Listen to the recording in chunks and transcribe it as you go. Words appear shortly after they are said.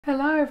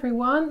Hello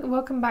everyone,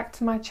 welcome back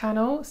to my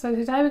channel. So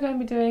today we're going to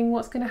be doing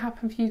what's going to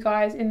happen for you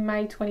guys in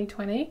May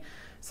 2020.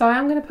 So I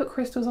am going to put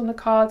crystals on the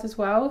cards as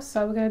well,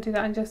 so we're going to do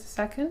that in just a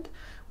second.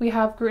 We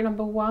have group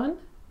number 1,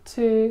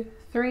 2,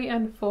 3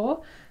 and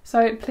 4.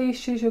 So please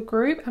choose your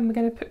group and we're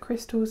going to put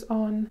crystals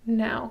on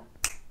now.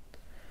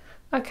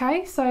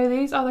 Okay, so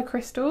these are the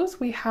crystals.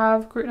 We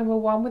have group number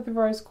 1 with the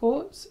rose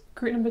quartz,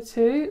 group number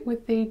 2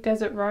 with the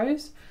desert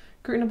rose,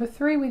 group number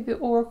 3 with the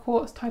aura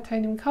quartz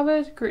titanium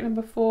covered, group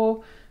number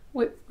 4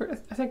 with,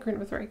 I said group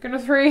number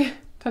 3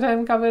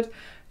 titanium covered,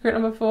 group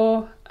number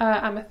 4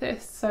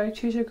 amethyst. So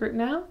choose your group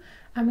now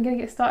and we're going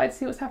to get started to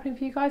see what's happening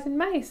for you guys in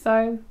May.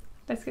 So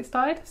let's get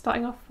started,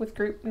 starting off with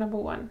group number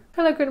 1.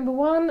 Hello group number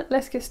 1,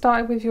 let's get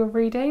started with your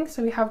reading.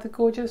 So we have the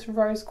gorgeous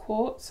rose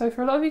quartz. So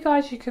for a lot of you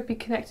guys, you could be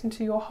connecting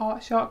to your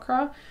heart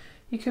chakra,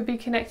 you could be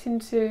connecting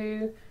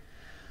to,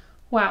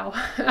 wow,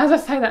 as I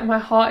say that my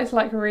heart is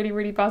like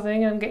really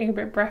buzzing and I'm getting a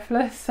bit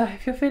breathless. So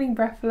if you're feeling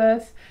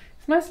breathless,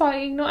 it's most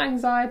likely not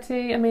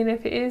anxiety. I mean,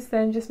 if it is,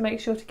 then just make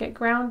sure to get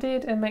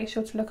grounded and make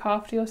sure to look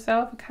after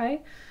yourself,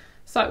 okay?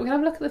 So we're going to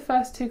have a look at the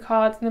first 2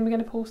 cards and then we're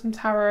going to pull some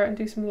tarot and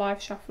do some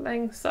live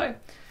shuffling. So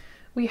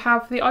we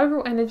have the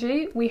overall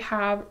energy, we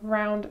have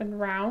round and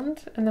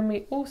round, and then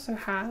we also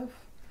have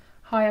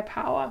higher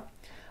power.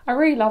 I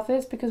really love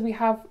this because we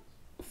have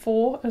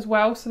 4 as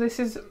well. So this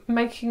is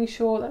making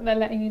sure that they're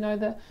letting you know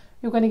that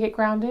you're going to get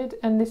grounded,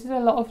 and this is a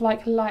lot of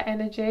like light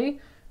energy.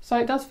 So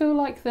it does feel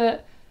like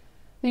that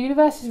the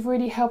universe is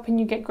really helping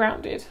you get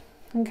grounded,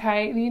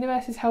 okay? The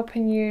universe is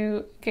helping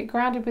you get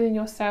grounded within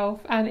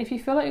yourself, and if you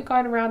feel like you're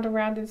going around and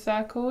around in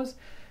circles,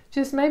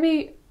 just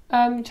maybe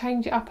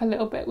change it up a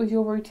little bit with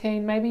your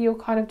routine. Maybe you're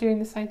kind of doing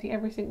the same thing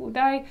every single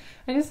day,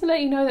 and just to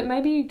let you know that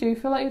maybe you do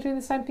feel like you're doing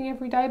the same thing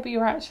every day, but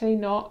you're actually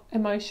not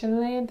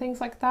emotionally and things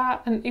like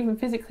that. And even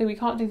physically, we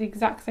can't do the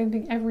exact same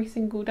thing every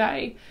single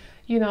day.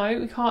 You know,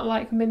 we can't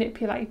like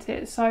manipulate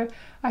it. So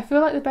I feel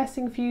like the best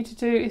thing for you to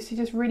do is to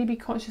just really be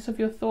conscious of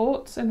your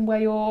thoughts and where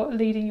you're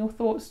leading your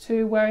thoughts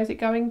to, where is it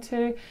going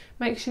to.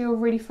 Make sure you're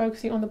really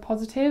focusing on the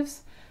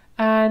positives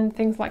and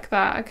things like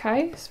that,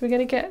 okay? So we're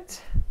going to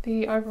get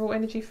the overall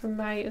energy from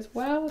May as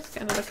well. Let's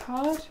get another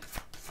card.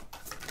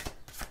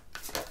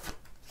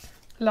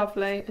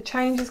 Lovely. A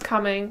change is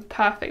coming.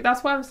 Perfect.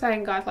 That's what I'm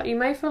saying, guys. Like, you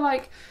may feel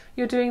like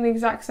you're doing the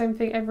exact same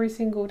thing every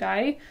single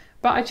day,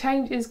 but a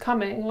change is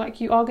coming.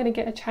 Like, you are going to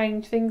get a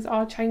change. Things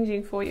are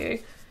changing for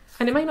you.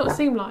 And it may not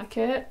seem like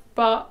it,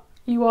 but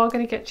you are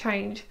going to get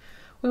change.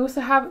 We also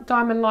have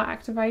diamond light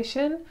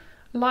activation.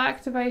 Light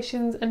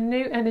activations and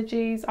new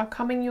energies are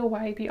coming your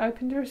way. Be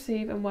open to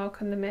receive and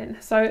welcome them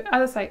in. So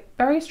as I say,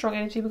 very strong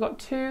energy. We've got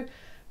 2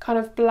 kind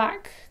of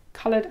black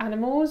coloured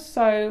animals.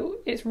 So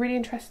it's really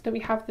interesting that we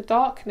have the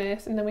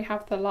darkness and then we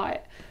have the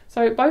light.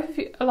 So both of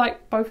you, I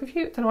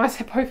don't know why I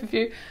said both of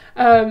you,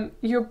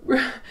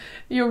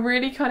 you're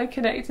really kind of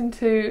connecting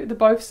to the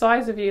both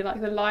sides of you,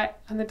 like the light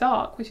and the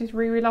dark, which is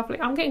really lovely.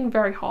 I'm getting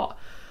very hot.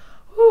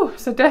 Ooh,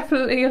 so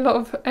definitely a lot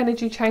of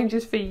energy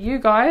changes for you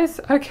guys.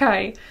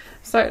 Okay,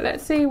 so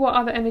let's see what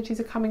other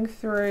energies are coming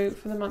through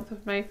for the month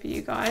of May for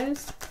you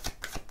guys.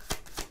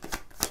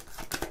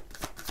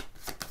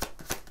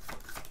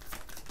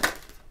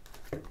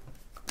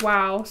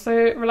 Wow, so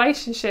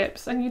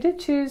relationships, and you did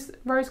choose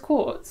rose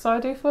quartz, so I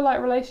do feel like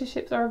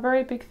relationships are a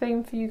very big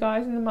theme for you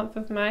guys in the month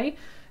of May.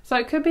 So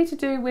it could be to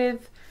do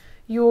with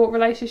your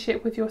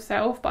relationship with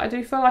yourself, but I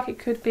do feel like it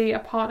could be a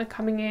partner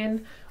coming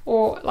in,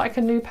 or like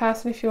a new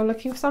person if you're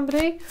looking for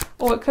somebody,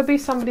 or it could be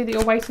somebody that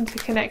you're waiting to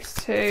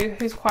connect to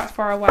who's quite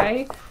far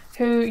away,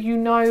 who you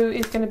know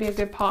is going to be a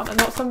good partner,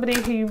 not somebody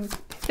who you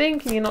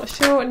think and you're not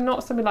sure, and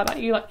not somebody like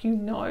that you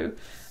know. And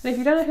if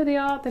you don't know who they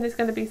are, then it's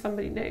going to be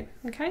somebody new,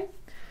 okay?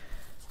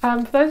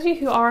 For those of you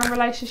who are in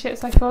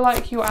relationships, I feel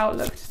like your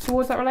outlook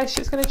towards that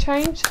relationship is going to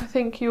change. I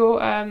think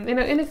you're, in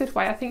a good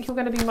way, I think you're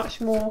going to be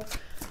much more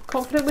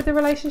confident with the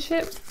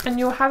relationship, and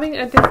you're having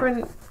a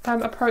different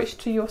approach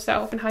to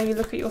yourself and how you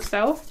look at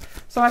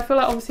yourself. So I feel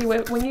like obviously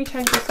when you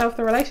change yourself,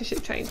 the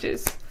relationship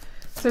changes.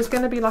 So it's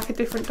going to be like a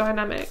different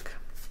dynamic.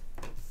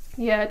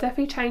 Yeah,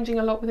 definitely changing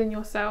a lot within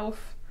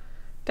yourself.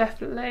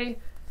 Definitely.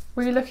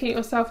 Really looking at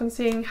yourself and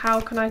seeing, how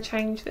can I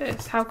change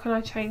this? How can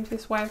I change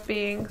this way of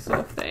being, sort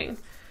of thing.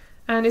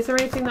 And is there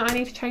anything that I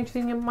need to change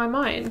in my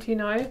mind, you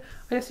know? I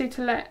just need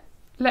to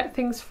let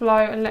things flow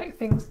and let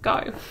things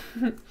go.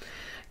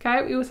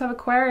 Okay, we also have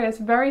Aquarius,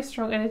 very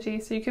strong energy.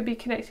 So you could be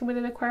connecting with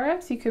an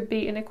Aquarius, you could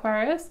be in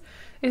Aquarius.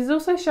 It is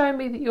also showing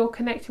me that you're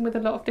connecting with a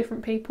lot of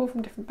different people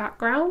from different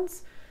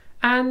backgrounds.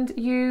 And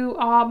you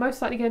are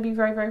most likely going to be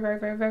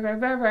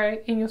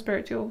very in your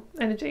spiritual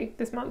energy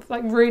this month.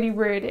 Like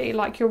really,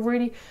 like you're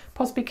really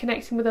possibly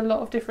connecting with a lot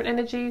of different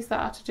energies that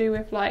are to do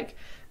with like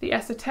the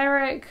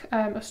esoteric,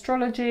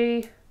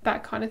 astrology,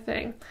 that kind of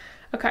thing.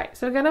 Okay,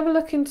 so we're going to have a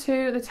look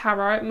into the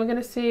tarot, and we're going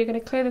to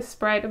clear the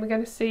spread, and we're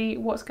going to see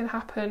what's going to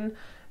happen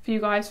for you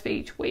guys for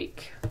each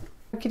week.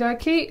 Okie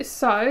dokie,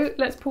 so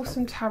let's pull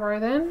some tarot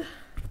then.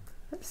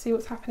 Let's see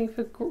what's happening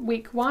for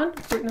week 1,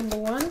 group number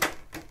 1.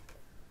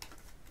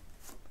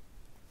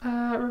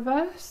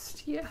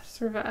 Reversed? Yes,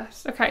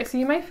 reversed. Okay, so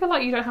you may feel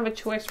like you don't have a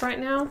choice right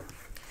now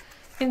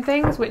in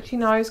things, which, you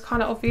know, is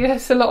kind of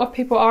obvious. A lot of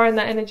people are in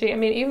that energy. I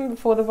mean, even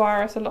before the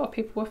virus, a lot of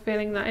people were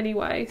feeling that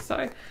anyway.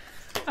 So,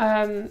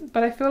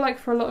 but I feel like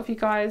for a lot of you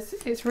guys,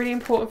 it's really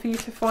important for you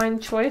to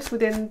find choice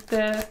within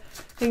the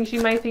things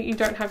you may think you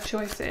don't have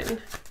choice in. So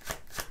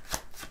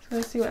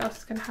let's see what else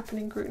is going to happen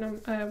in group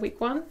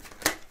week 1.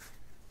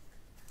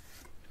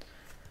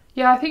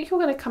 Yeah, I think you're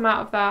going to come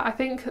out of that. I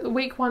think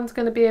week 1's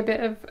going to be a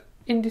bit of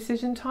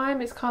indecision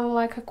time. It's kind of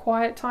like a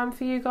quiet time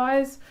for you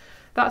guys.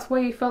 That's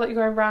where you feel like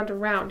you're going round and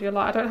round. You're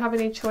like, I don't have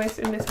any choice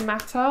in this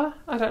matter.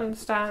 I don't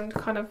understand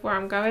kind of where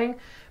I'm going.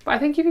 But I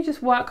think if you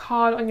just work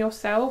hard on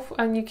yourself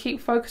and you keep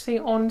focusing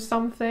on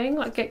something,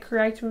 like get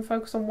creative and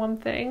focus on one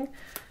thing,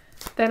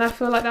 then I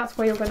feel like that's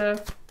where you're going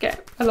to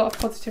get a lot of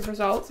positive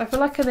results. I feel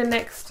like in the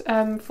next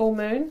full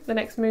moon, the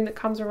next moon that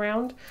comes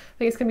around, I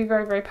think it's going to be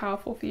very, very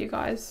powerful for you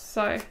guys.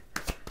 So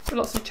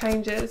lots of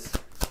changes.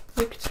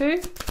 Week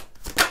 2.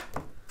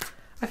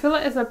 I feel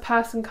like there's a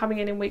person coming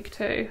in week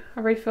 2. I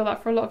really feel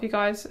that for a lot of you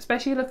guys,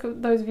 especially look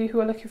at those of you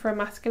who are looking for a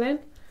masculine.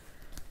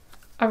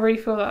 I really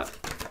feel that.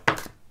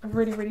 I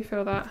really, really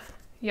feel that.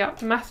 Yeah,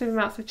 massive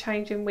amounts of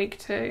change in week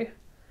 2.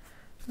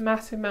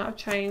 Massive amount of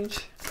change.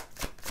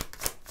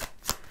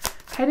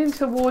 Heading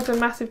towards a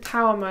massive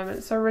tower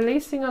moment. So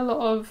releasing a lot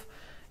of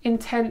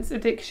intense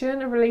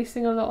addiction and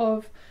releasing a lot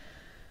of,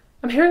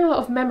 I'm hearing a lot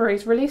of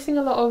memories, releasing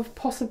a lot of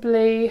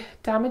possibly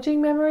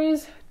damaging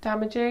memories.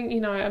 Damaging,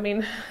 you know, I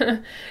mean,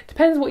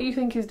 depends what you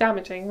think is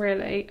damaging,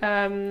 really.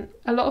 A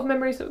lot of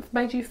memories that have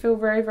made you feel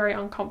very, very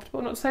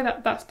uncomfortable. Not to say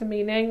that that's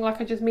demeaning,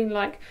 like I just mean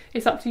like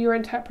it's up to your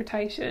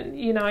interpretation,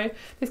 you know.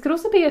 This could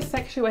also be a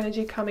sexual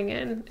energy coming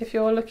in if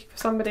you're looking for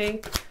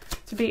somebody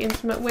to be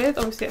intimate with.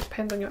 Obviously it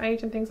depends on your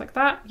age and things like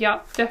that.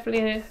 Yeah,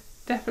 definitely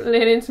an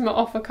intimate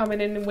offer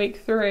coming in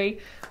week 3.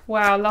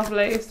 Wow,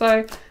 lovely. So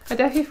I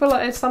definitely feel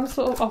like there's some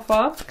sort of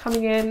offer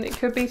coming in. It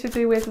could be to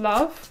do with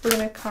love. We're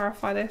going to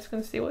clarify this. We're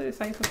going to see what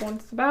this Ace of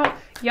Wands is about.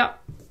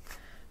 Yep.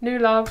 New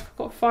love.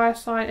 Got fire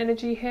sign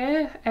energy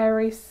here.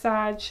 Aries,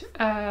 Sag.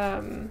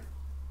 Oh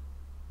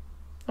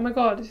my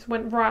god, it just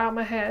went right out of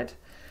my head.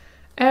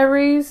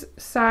 Aries,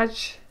 Sag,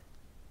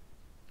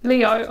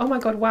 Leo. Oh my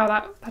god, wow,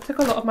 that took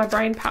a lot of my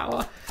brain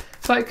power.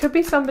 So it could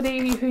be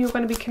somebody who you're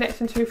going to be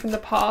connecting to from the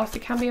past.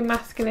 It can be a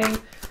masculine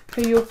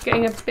who you're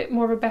getting a bit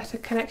more of a better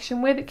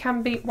connection with. It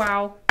can be,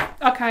 wow.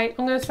 Okay,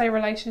 I'm going to say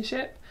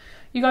relationship.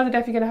 You guys are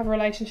definitely going to have a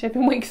relationship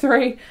in week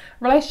 3.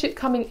 Relationship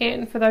coming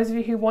in for those of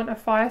you who want a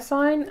fire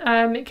sign.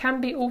 It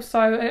can be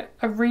also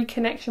a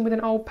reconnection with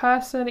an old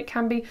person. It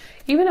can be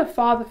even a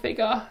father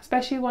figure,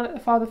 especially a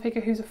father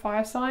figure who's a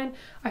fire sign.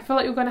 I feel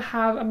like you're going to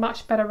have a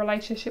much better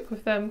relationship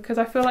with them because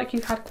I feel like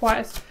you've had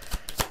quite a,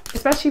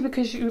 especially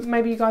because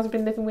maybe you guys have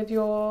been living with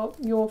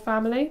your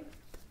family,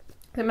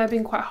 that may have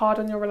been quite hard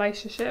on your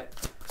relationship.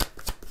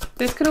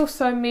 This could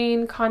also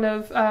mean kind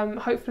of,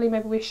 hopefully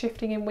maybe we're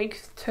shifting in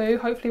week 2.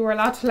 Hopefully we're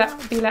allowed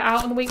to be let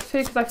out on week 2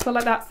 because I feel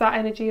like that's that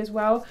energy as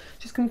well.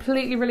 Just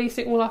completely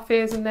releasing all our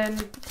fears and then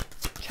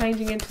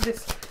changing into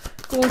this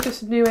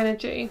gorgeous new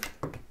energy.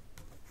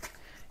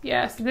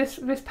 Yeah, so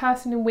this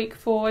person in week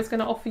 4 is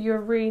going to offer you a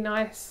really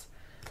nice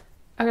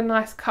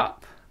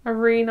cup. A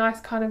really nice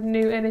kind of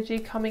new energy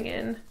coming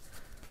in.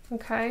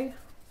 Okay.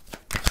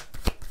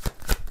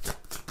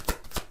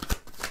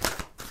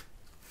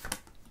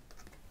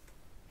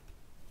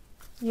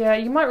 Yeah,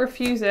 you might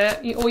refuse it,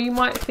 or you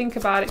might think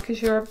about it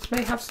because you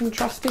may have some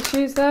trust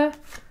issues there.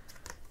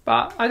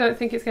 But I don't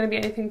think it's going to be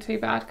anything too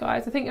bad,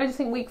 guys. I just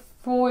think week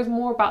 4 is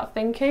more about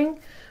thinking,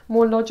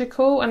 more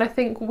logical, and I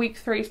think week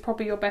 3 is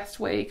probably your best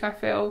week, I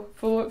feel,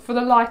 for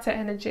the lighter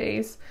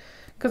energies.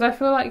 Because I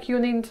feel like you're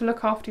needing to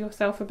look after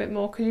yourself a bit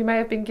more because you may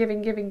have been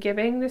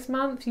giving this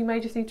month. You may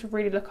just need to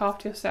really look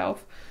after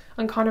yourself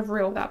and kind of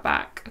reel that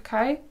back,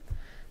 okay?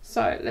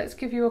 So let's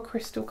give you a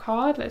crystal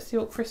card. Let's see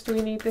what crystal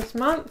you need this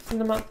month, in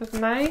the month of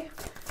May.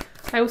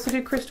 I also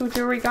do crystal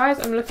jewellery,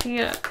 guys. I'm looking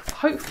at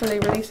hopefully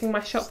releasing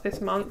my shop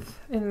this month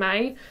in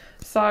May.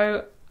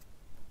 So,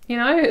 you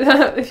know,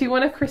 if you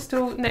want a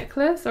crystal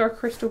necklace or a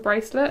crystal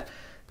bracelet,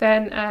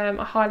 then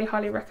I highly,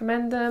 highly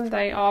recommend them.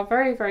 They are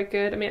very, very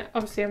good. I mean,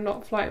 obviously I'm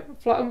not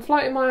I'm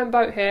floating my own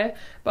boat here,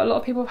 but a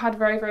lot of people have had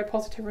very, very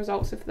positive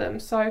results with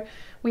them. So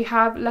we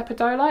have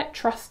lepidolite,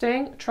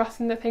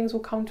 trusting that things will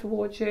come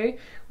towards you.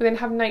 We then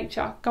have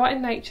nature. Go out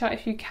in nature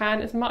if you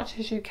can, as much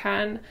as you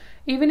can.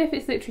 Even if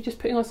it's literally just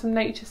putting on some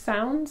nature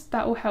sounds,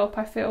 that will help,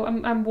 I feel,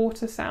 and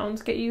water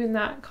sounds, get you in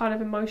that kind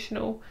of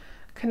emotional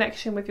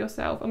connection with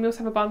yourself. And we also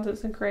have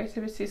abundance and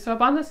creativity. So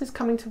abundance is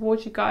coming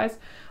towards you guys.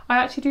 I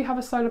actually do have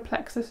a solar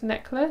plexus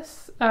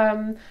necklace,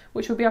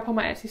 which will be up on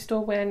my Etsy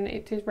store when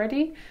it is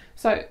ready.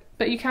 So,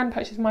 but you can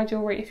purchase my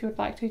jewellery if you would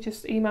like to.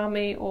 Just email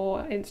me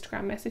or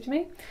Instagram message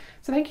me.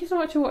 So thank you so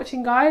much for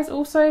watching, guys.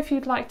 Also, if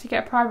you'd like to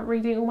get a private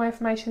reading, all my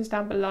information is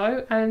down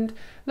below. And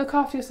look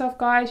after yourself,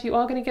 guys. You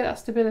are going to get that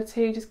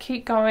stability. Just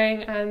keep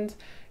going and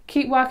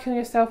keep working on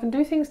yourself and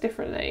do things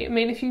differently. I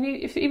mean, even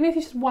if it's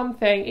just one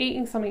thing,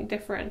 eating something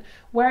different,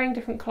 wearing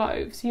different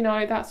clothes, you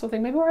know, that sort of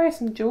thing. Maybe wear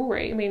some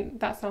jewellery. I mean,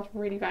 that sounds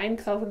really vain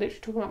because I was literally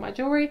talking about my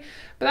jewellery,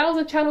 but that was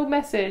a channeled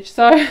message.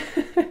 So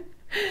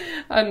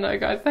I don't know,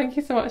 guys. Thank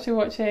you so much for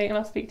watching, and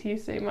I'll speak to you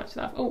soon. Much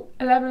love. Oh,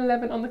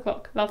 11:11 on the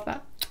clock. Love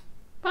that.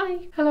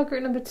 Bye. Hello,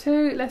 group number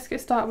 2. Let's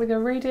get started with your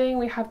reading.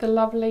 We have the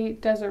lovely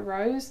Desert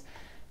Rose.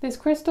 This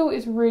crystal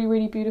is really,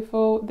 really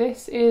beautiful.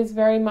 This is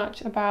very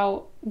much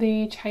about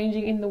the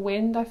changing in the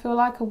wind. I feel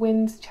like a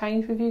wind's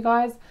change with you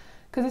guys,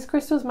 because this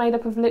crystal is made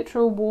up of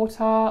literal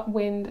water,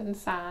 wind and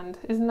sand.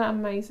 Isn't that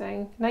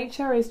amazing?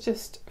 Nature is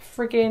just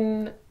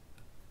friggin'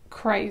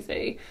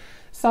 crazy.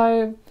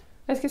 So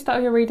let's get started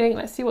with your reading.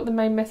 Let's see what the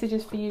main message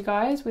is for you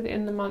guys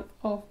within the month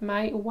of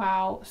May.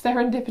 Wow,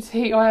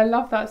 serendipity. Oh, I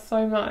love that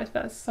so much.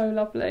 That's so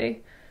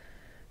lovely.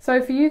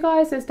 So for you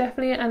guys, there's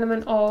definitely an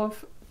element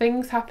of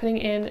things happening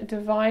in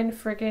divine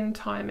friggin'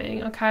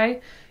 timing,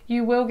 okay?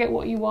 You will get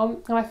what you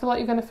want, and I feel like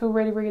you're going to feel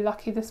really, really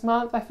lucky this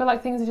month. I feel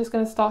like things are just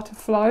going to start to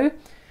flow,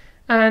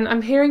 and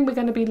I'm hearing we're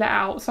going to be let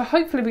out. So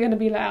hopefully we're going to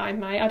be let out in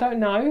May. I don't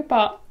know,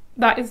 but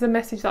that is the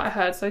message that I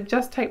heard, so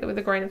just take that with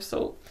a grain of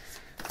salt.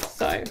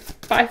 So,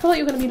 but I feel like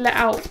you're going to be let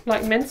out,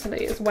 like,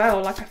 mentally as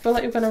well. Like, I feel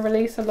like you're going to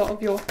release a lot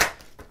of your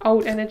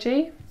old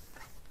energy.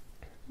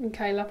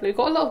 Okay, lovely. We've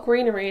got a lot of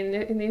greenery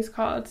in these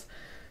cards.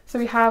 So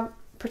we have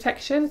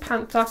Protection,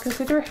 Panther.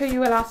 Consider who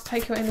you allow to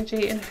take your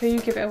energy and who you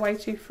give it away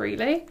to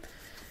freely.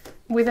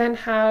 We then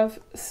have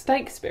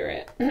Snake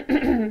Spirit.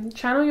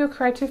 Channel your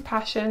creative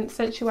passion,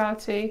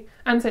 sensuality.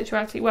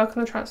 Work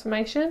on a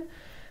transformation.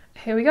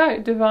 Here we go.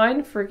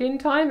 Divine friggin'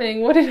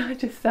 timing. What did I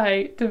just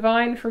say?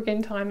 Divine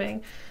friggin'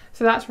 timing.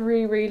 So that's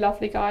really, really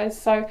lovely, guys.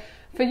 So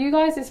for you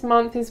guys, this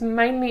month is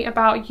mainly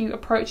about you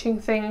approaching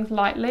things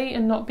lightly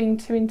and not being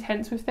too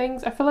intense with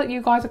things. I feel like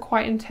you guys are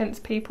quite intense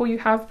people. You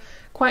have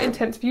quite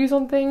intense views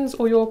on things,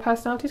 or your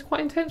personality is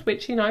quite intense,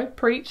 which, you know,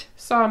 preach,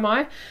 so am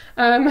I.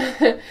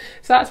 So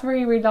that's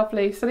really, really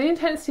lovely. So the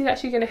intensity is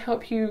actually going to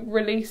help you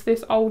release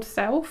this old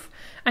self,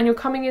 and you're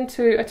coming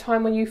into a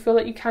time when you feel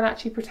that you can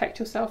actually protect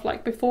yourself.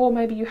 Like before,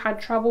 maybe you had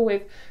trouble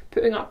with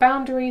putting up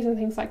boundaries and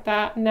things like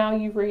that. Now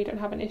you really don't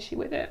have an issue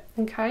with it,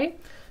 okay?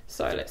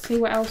 So let's see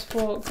what else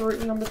for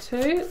group number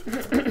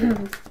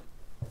 2.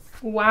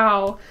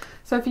 Wow.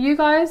 So for you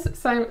guys,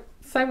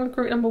 same with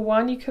group number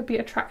 1, you could be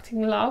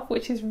attracting love,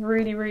 which is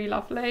really, really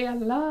lovely. I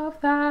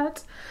love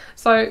that.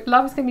 So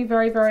love is going to be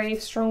very, very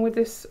strong with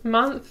this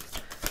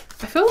month.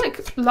 I feel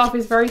like love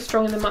is very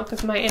strong in the month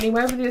of May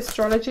anyway with the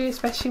astrology,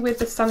 especially with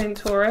the sun in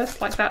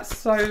Taurus. Like that's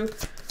so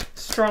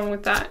strong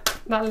with that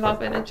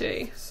love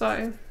energy.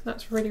 So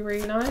that's really,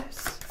 really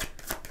nice.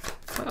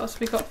 What else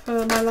we got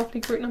for my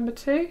lovely group number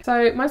 2?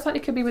 So most likely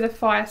could be with a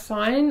fire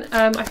sign.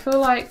 I feel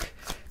like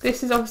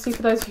this is obviously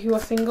for those of you who are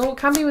single. It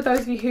can be with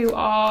those of you who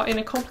are in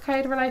a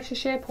complicated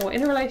relationship or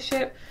in a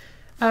relationship.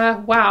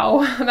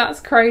 Wow, that's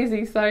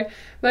crazy. So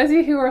those of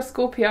you who are a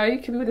Scorpio, you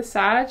could be with a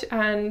Sag,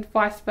 and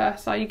vice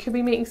versa. You could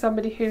be meeting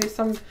somebody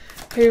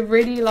who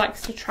really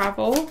likes to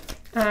travel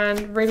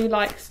and really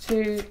likes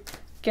to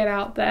get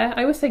out there.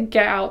 I always say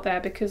get out there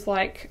because,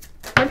 like,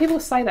 when people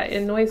say that,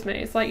 it annoys me.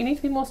 It's like, you need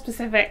to be more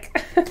specific.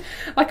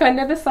 Like, I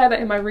never say that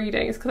in my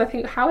readings because I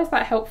think, how is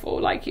that helpful?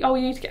 Like, oh,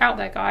 you need to get out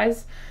there,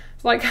 guys.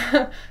 It's like,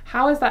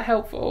 how is that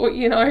helpful,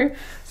 you know?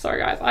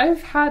 Sorry, guys.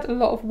 I've had a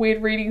lot of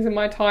weird readings in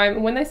my time,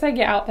 and when they say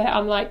get out there,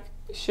 I'm like,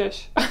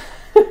 shush.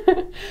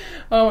 Oh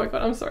my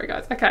god, I'm sorry,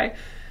 guys. Okay.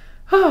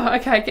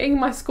 Okay, getting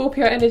my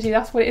Scorpio energy,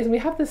 that's what it is. And we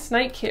have the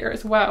snake here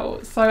as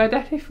well. So I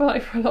definitely feel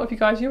like for a lot of you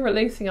guys, you're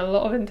releasing a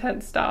lot of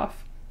intense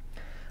stuff.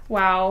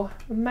 Wow,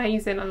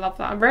 amazing. I love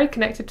that. I'm very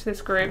connected to this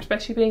group,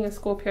 especially being a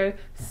Scorpio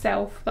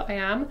self that I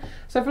am.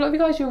 So for a lot of you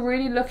guys, you're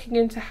really looking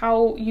into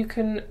how you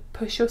can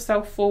push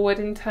yourself forward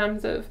in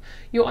terms of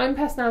your own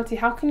personality.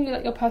 How can you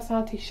let your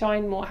personality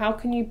shine more? How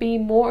can you be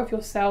more of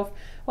yourself,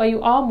 where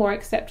you are more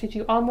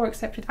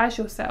accepted as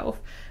yourself,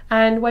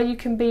 and where you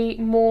can be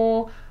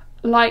more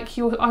like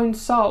your own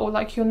soul,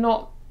 like you're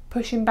not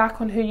pushing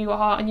back on who you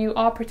are and you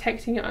are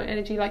protecting your own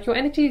energy. Like, your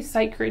energy is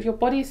sacred, your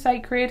body is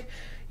sacred,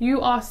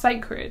 you are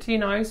sacred, you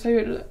know,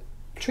 so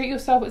treat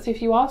yourself as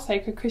if you are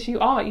sacred, because you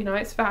are, you know,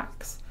 it's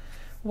facts.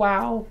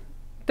 Wow,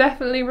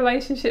 definitely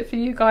relationship for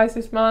you guys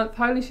this month.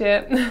 Holy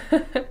shit.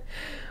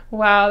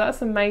 Wow,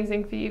 that's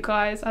amazing for you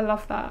guys. I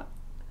love that.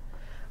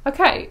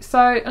 Okay, so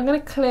I'm going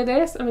to clear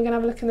this and we're going to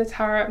have a look in the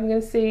tarot. I'm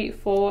going to see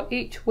for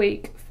each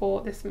week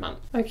for this month.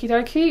 Okie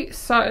dokie,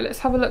 so let's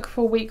have a look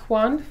for week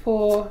 1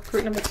 for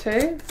group number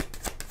 2.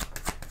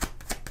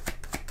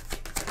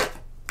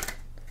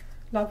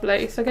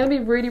 Lovely. So going to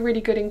be really,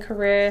 really good in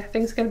career.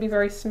 Things are going to be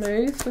very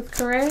smooth with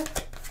career.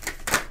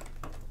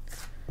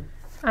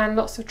 And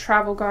lots of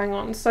travel going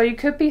on. So you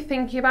could be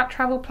thinking about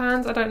travel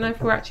plans. I don't know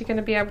if we're actually going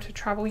to be able to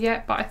travel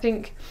yet, but I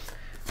think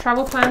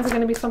travel plans are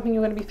going to be something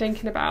you're going to be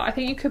thinking about. I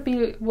think you could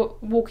be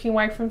walking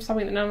away from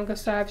something that no longer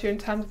serves you in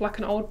terms of like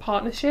an old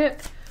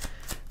partnership.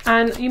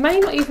 And you may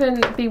not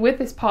even be with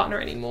this partner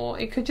anymore.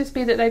 It could just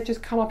be that they've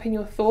just come up in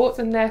your thoughts,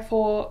 and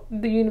therefore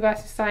the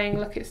universe is saying,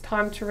 look, it's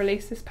time to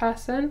release this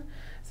person.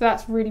 Does So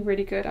that's really,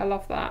 really good. I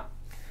love that.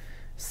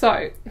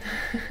 So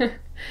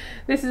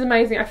this is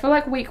amazing. I feel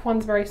like week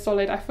 1's very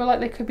solid. I feel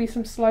like there could be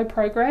some slow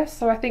progress.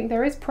 So I think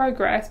there is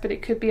progress, but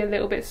it could be a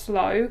little bit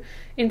slow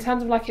in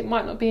terms of like it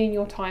might not be in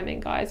your timing,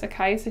 guys.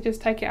 Okay, so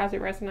just take it as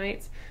it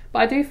resonates.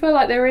 But I do feel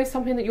like there is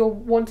something that you're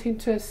wanting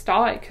to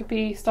start. It could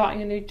be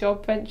starting a new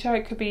job venture.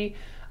 It could be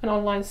an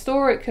online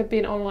store. It could be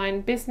an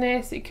online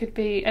business. It could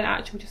be an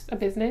actual just a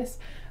business.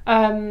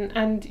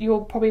 And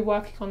you're probably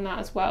working on that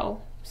as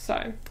well. So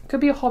it could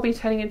be a hobby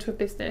turning into a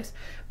business,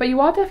 but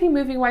you are definitely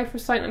moving away from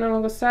something that no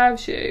longer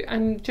serves you.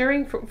 And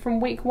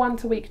from week 1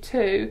 to week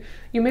 2,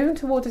 you're moving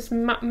towards this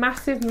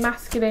massive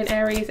masculine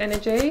Aries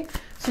energy.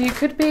 So you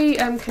could be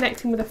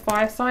connecting with a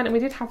fire sign, and we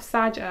did have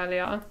Sag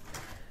earlier.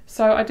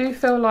 So I do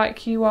feel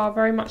like you are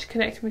very much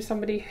connecting with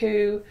somebody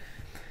who,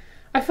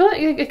 I feel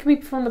like it could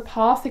be from the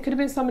past. It could have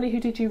been somebody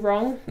who did you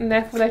wrong, and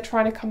therefore they're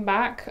trying to come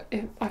back.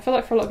 I feel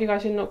like for a lot of you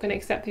guys, you're not going to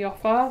accept the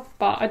offer,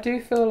 but I do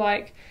feel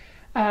like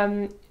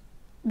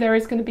there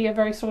is going to be a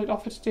very solid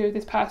offer to do with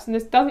this person.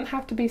 This doesn't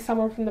have to be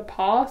someone from the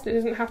past. It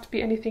doesn't have to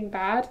be anything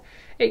bad.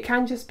 It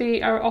can just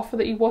be an offer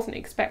that you wasn't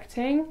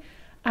expecting,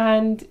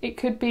 and it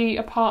could be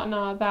a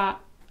partner that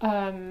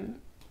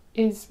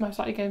is most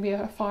likely going to be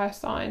a fire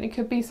sign. It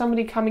could be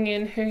somebody coming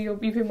in who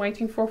you've been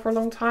waiting for a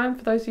long time,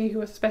 for those of you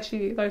who,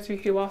 especially those of you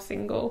who are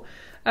single.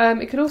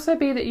 It could also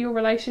be that your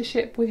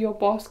relationship with your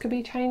boss could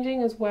be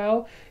changing as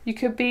well. You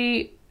could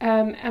be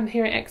I'm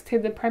hearing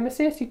exited the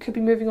premises. You could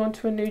be moving on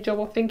to a new job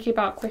or thinking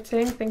about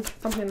quitting,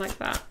 something like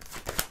that.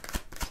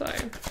 So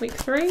week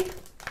 3,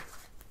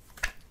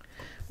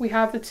 we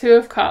have the 2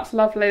 of Cups.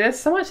 Lovely. There's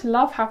so much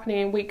love happening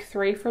in week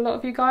 3 for a lot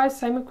of you guys.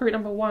 Same with group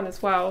number 1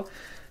 as well.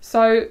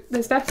 So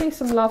there's definitely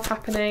some love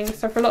happening.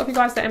 So for a lot of you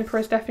guys, the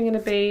Emperor is definitely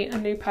going to be a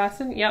new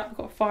person. Yep, we've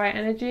got fire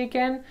energy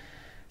again.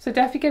 So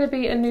definitely going to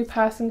be a new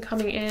person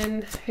coming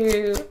in who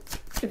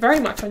is very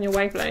much on your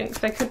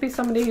wavelength. They could be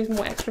somebody who's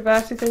more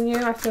extroverted than you.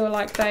 I feel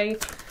like I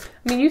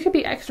mean, you could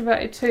be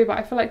extroverted too, but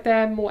I feel like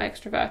they're more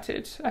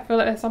extroverted. I feel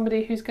like there's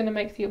somebody who's going to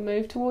make the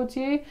move towards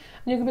you, and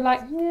you're going to be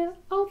like, yeah,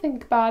 I'll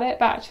think about it.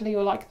 But actually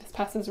you're like, this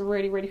person's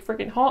really, really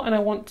friggin' hot and I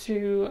want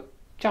to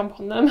jump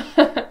on them.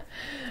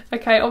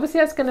 Okay, obviously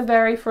that's going to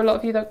vary for a lot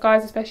of you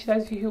guys, especially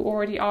those of you who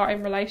already are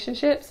in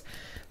relationships.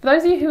 For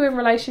those of you who are in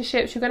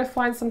relationships, you're going to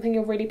find something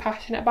you're really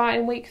passionate about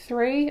in week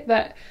 3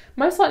 that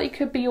most likely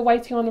could be you're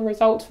waiting on the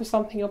results for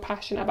something you're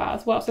passionate about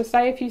as well. So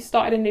say if you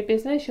started a new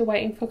business, you're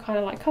waiting for kind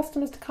of like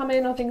customers to come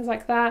in or things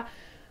like that,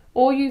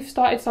 or you've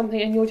started something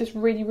and you're just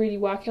really, really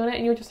working on it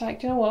and you're just like,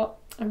 do you know what,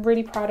 I'm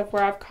really proud of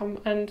where I've come,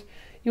 and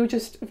you're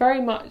just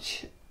very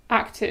much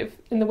active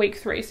in the week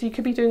 3. So you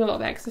could be doing a lot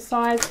of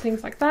exercise,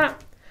 things like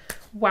that.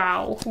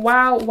 Wow,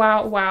 wow,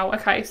 wow, wow.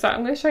 Okay, so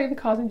I'm going to show you the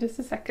cards in just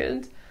a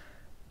second.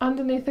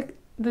 Underneath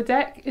the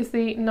deck is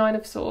the 9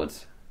 of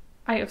Swords,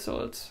 8 of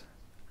Swords,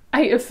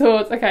 8 of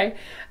Swords, okay,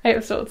 8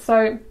 of Swords.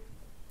 So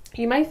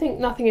you may think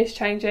nothing is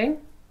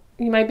changing.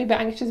 You may be a bit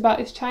anxious about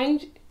this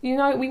change. You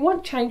know, we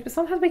want change, but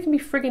sometimes we can be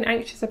friggin'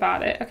 anxious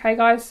about it, okay,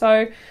 guys?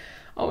 So,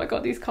 oh my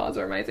God, these cards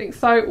are amazing.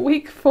 So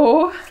week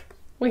 4,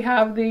 we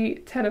have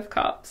the 10 of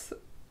Cups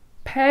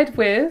paired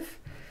with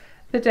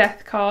the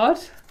Death card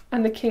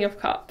and the King of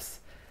Cups,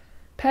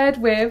 paired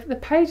with the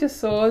Page of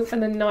Swords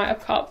and the Knight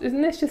of Cups.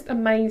 Isn't this just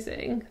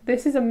amazing?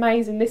 This is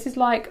amazing. This is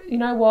like, you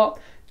know what?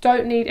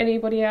 Don't need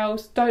anybody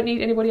else. Don't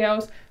need anybody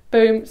else.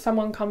 Boom,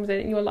 someone comes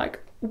in and you're like,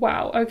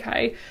 wow,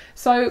 okay.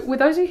 So with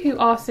those of you who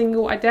are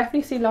single, I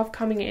definitely see love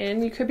coming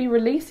in. You could be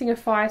releasing a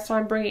fire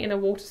sign, bringing in a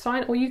water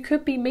sign, or you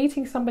could be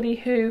meeting somebody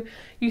who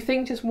you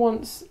think just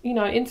wants, you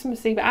know,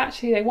 intimacy, but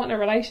actually they want a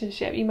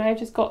relationship. You may have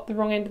just got the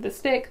wrong end of the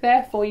stick.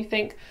 Therefore you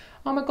think,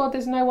 oh my God,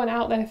 there's no one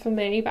out there for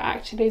me, but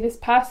actually this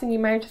person, you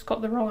may have just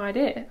got the wrong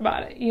idea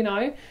about it, you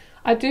know.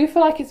 I do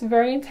feel like it's a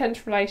very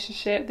intense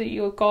relationship that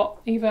you've got.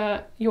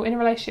 Either you're in a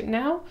relationship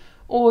now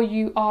or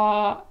you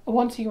are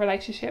wanting a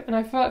relationship, and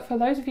I feel like for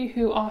those of you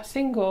who are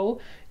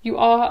single, you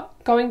are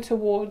going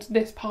towards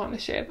this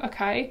partnership,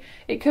 okay?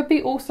 It could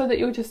be also that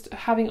you're just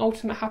having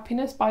ultimate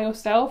happiness by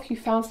yourself. You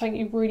found something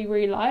you really,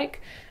 really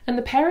like, and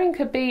the pairing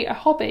could be a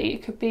hobby.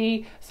 It could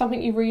be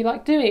something you really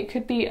like doing. It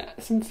could be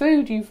some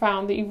food you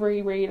found that you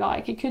really, really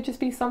like. It could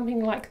just be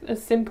something like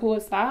as simple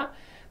as that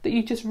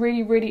you just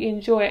really, really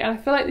enjoy. And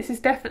I feel like this is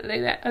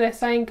definitely, they're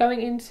saying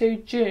going into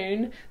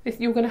June,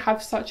 you're going to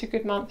have such a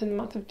good month in the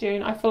month of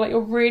June. I feel like you're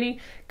really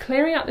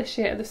clearing out the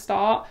shit at the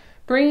start,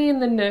 bringing in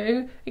the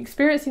new,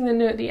 experiencing the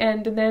new at the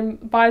end, and then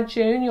by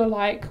June you're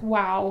like,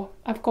 wow,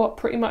 I've got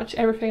pretty much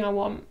everything I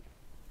want,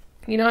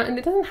 you know. And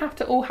it doesn't have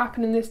to all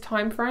happen in this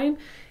time frame.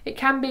 It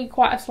can be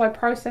quite a slow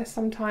process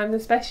sometimes,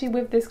 especially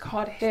with this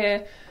card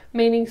here,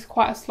 meaning it's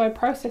quite a slow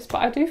process,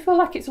 but I do feel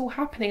like it's all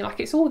happening, like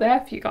it's all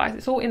there for you guys,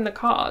 it's all in the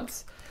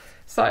cards.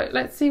 So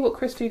let's see what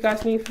crystal you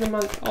guys need for the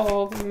month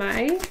of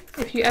May.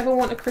 If you ever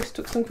want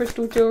some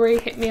crystal jewellery,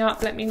 hit me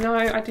up, let me know.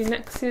 I do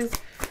necklaces,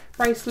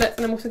 bracelets,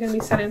 and I'm also going to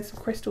be selling some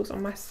crystals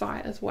on my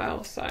site as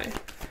well. So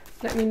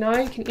let me know.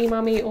 You can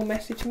email me or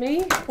message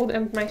me. All the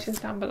information's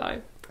down below.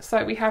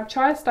 So we have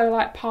Chai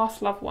Stolite,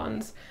 past loved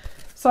ones.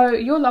 So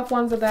your loved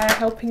ones are there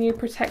helping you,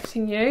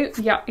 protecting you.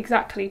 Yeah,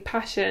 exactly.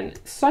 Passion.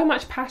 So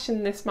much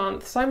passion this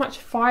month. So much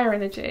fire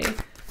energy.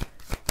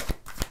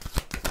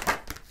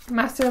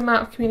 Massive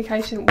amount of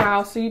communication.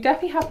 Wow. So you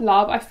definitely have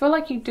love. I feel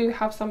like you do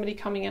have somebody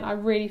coming in. I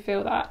really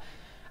feel that.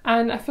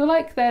 And I feel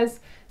like there's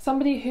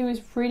somebody who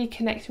is really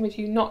connecting with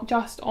you, not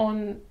just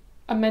on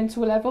a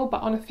mental level,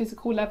 but on a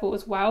physical level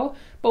as well.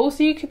 But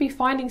also you could be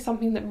finding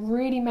something that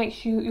really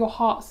makes your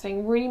heart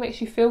sing, really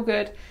makes you feel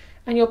good.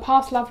 And your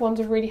past loved ones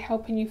are really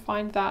helping you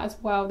find that as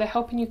well. They're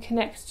helping you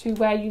connect to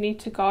where you need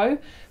to go.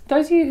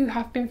 Those of you who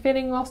have been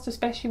feeling lost,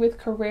 especially with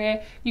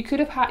career, you could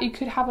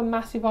have a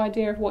massive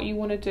idea of what you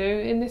want to do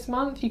in this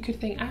month. You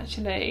could think,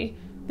 actually,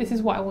 this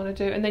is what I want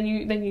to do, and then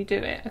you do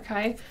it,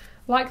 okay?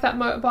 Like that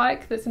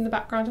motorbike that's in the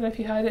background, I don't know if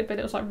you heard it, but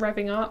it was like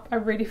revving up. I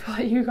really feel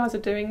like you guys are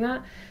doing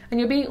that. And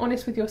you're being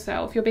honest with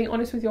yourself. You're being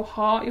honest with your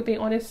heart. You're being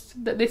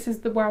honest that this is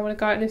where I want to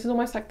go, and this is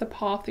almost like the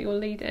path that you're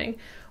leading.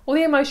 All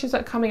the emotions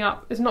that are coming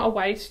up is not a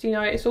waste, you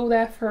know, it's all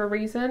there for a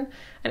reason,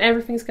 and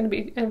everything's going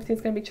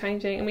to be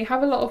changing. And we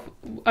have a lot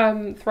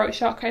of throat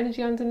chakra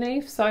energy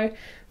underneath, so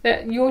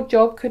that your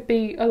job could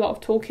be a lot of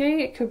talking.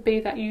 It could be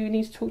that you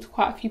need to talk to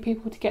quite a few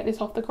people to get this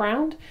off the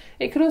ground.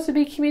 It could also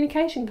be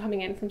communication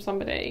coming in from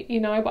somebody, you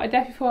know, but I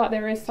definitely feel like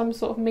there is some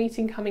sort of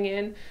meeting coming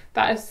in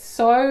that is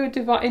so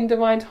in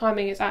divine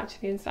timing, it's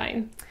actually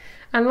insane.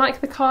 And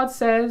like the card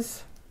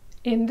says,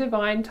 in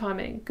divine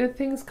timing, good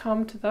things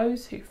come to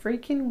those who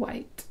freaking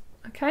wait.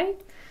 Okay,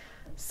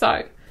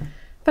 so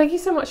thank you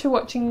so much for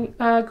watching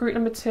group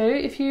number 2.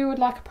 If you would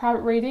like a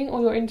private reading,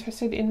 or you're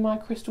interested in my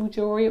crystal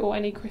jewellery or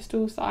any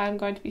crystals that I am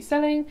going to be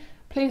selling,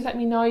 please let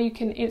me know. You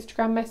can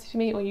Instagram message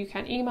me or you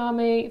can email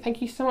me.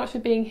 Thank you so much for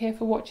being here,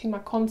 for watching my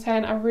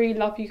content. I really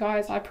love you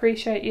guys. I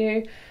appreciate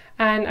you,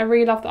 and I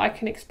really love that I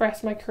can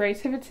express my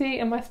creativity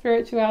and my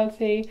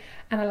spirituality,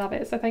 and I love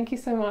it. So thank you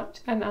so much,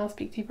 and I'll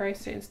speak to you very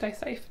soon. Stay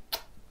safe.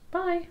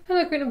 Bye.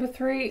 Hello, group number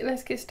 3.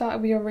 Let's get started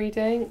with your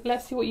reading.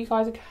 Let's see what you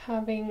guys are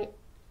having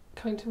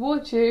coming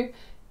towards you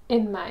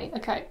in May.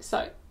 Okay,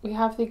 so we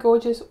have the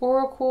gorgeous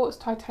Aura Quartz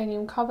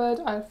titanium covered.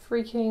 I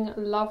freaking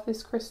love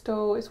this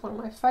crystal. It's one of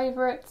my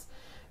favourites.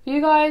 For you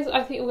guys,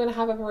 I think we're going to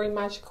have a very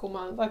magical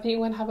month. I think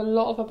we're going to have a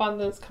lot of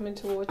abundance coming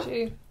towards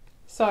you.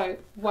 So,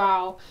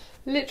 wow.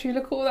 Literally,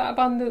 look at all that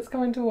abundance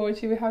coming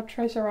towards you. We have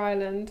Treasure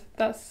Island.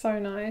 That's so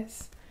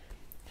nice.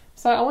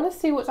 So I want to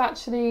see what's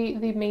actually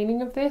the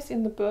meaning of this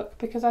in the book,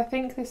 because I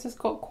think this has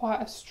got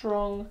quite a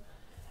strong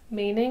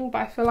meaning, but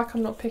I feel like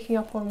I'm not picking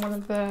up on one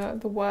of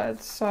the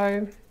words.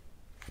 So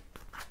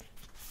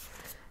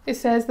it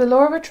says, the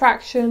law of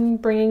attraction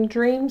bringing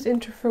dreams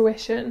into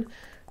fruition,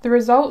 the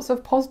results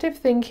of positive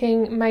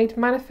thinking made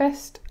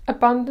manifest,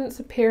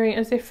 abundance appearing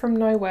as if from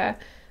nowhere,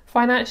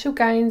 financial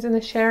gains and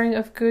the sharing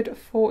of good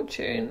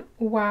fortune.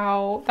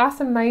 Wow, that's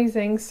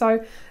amazing.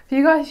 So for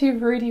you guys,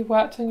 you've really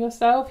worked on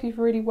yourself. You've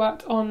really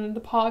worked on the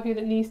part of you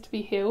that needs to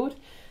be healed.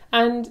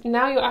 And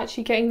now you're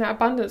actually getting that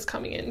abundance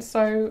coming in.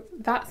 So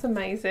that's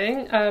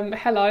amazing.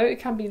 Hello, it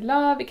can be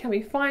love, it can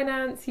be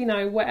finance, you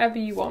know, whatever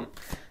you want.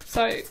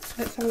 So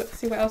let's have a look,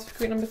 see what else for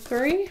group number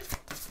 3. For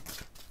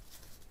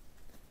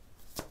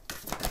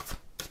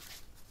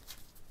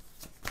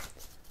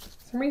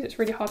some reason it's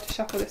really hard to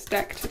shuffle this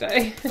deck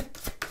today.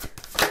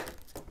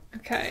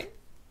 Okay,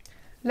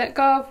 let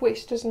go of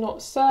which does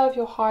not serve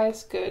your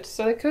highest good.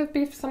 So it could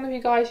be, for some of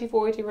you guys, you've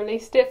already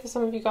released it. For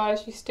some of you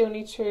guys, you still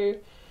need to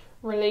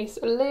release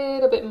a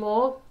little bit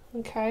more.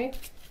 Okay,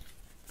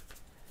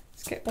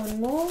 let's get one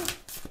more.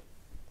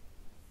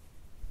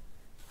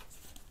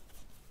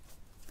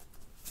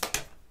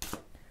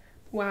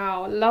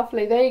 Wow,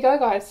 lovely. There you go,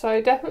 guys.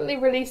 So definitely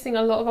releasing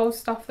a lot of old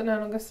stuff that no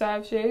longer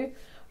serves you. We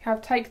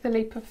have take the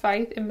leap of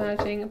faith,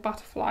 emerging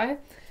butterfly.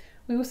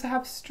 We also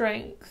have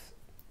strength.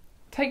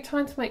 Take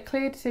time to make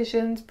clear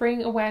decisions,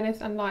 bring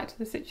awareness and light to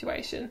the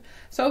situation.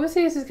 So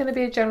obviously this is going to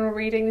be a general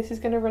reading. This is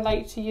going to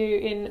relate to you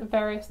in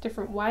various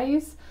different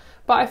ways.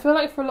 But I feel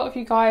like for a lot of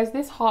you guys,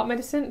 this heart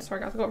medicine,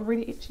 sorry guys, I've got a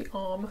really itchy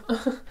arm.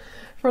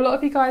 For a lot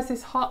of you guys,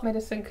 this heart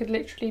medicine could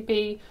literally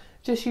be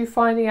just you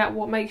finding out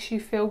what makes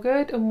you feel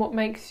good and what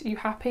makes you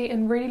happy,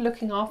 and really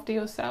looking after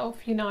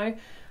yourself, you know.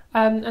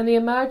 And the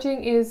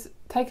emerging is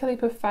take a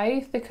leap of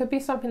faith. There could be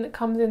something that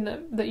comes in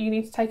that you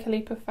need to take a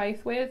leap of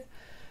faith with.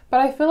 But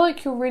I feel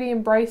like you're really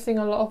embracing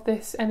a lot of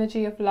this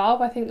energy of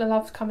love. I think the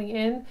love's coming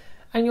in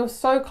and you're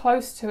so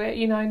close to it.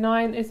 You know,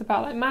 9 is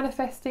about like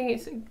manifesting.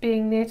 It's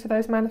being near to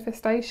those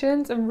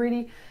manifestations and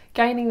really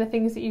gaining the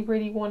things that you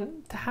really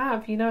want to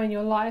have, you know, in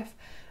your life.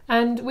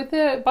 And with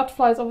the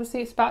butterflies,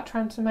 obviously it's about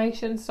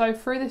transformation. So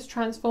through this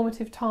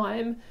transformative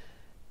time,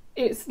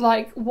 it's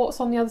like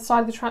what's on the other side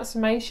of the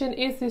transformation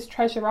is this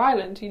treasure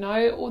island, you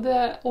know. All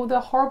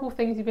the horrible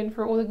things you've been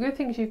through, all the good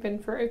things you've been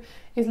through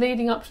is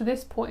leading up to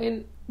this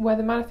point where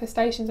the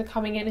manifestations are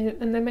coming in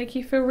and they make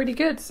you feel really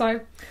good.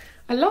 So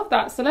I love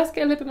that. So let's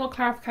get a little bit more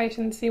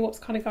clarification and see what's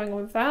kind of going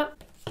on with that.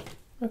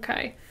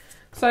 Okay,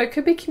 so it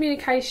could be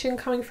communication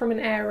coming from an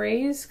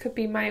Aries, could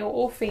be male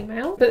or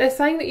female, but they're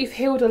saying that you've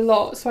healed a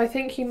lot. So I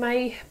think you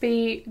may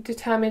be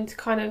determined to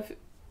kind of,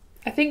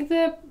 I think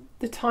the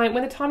the time,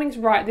 when the timing's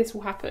right, this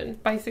will happen,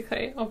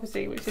 basically,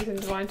 obviously, which is in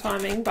divine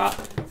timing. But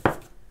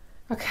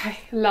okay,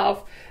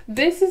 love.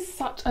 This is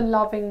such a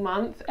loving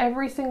month.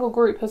 Every single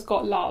group has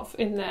got love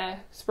in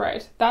their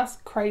spread. That's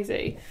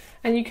crazy.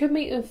 And you could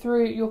meet them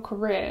through your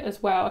career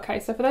as well. Okay,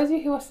 so for those of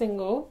you who are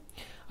single,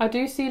 I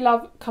do see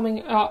love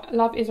coming up.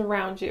 Love is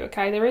around you,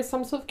 okay? There is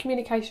some sort of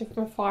communication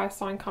from a fire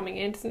sign coming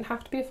in. It doesn't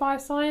have to be a fire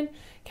sign.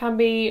 Can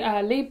be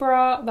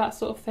Libra, that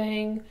sort of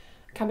thing.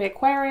 Can be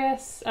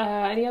Aquarius.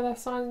 Any other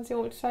signs you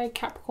want me to say?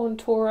 Capricorn,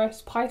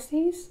 Taurus,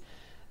 Pisces.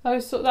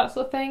 That sort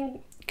of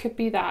thing. Could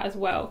be that as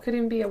well. Could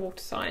even be a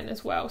water sign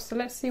as well. So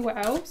let's see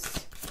what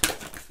else.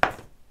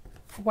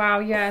 Wow,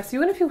 yeah. So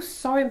you're going to feel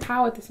so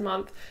empowered this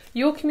month.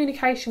 Your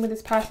communication with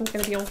this person is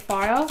going to be on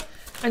fire.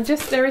 And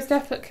just, there is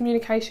definite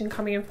communication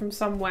coming in from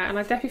somewhere. And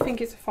I definitely think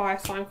it's a fire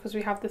sign because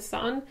we have the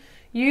sun.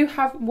 You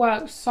have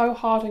worked so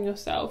hard on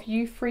yourself.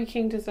 You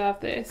freaking deserve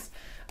this.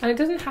 And it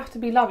doesn't have to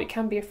be love. It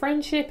can be a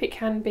friendship. It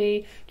can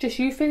be just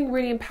you feeling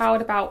really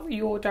empowered about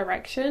your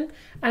direction.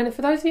 And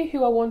for those of you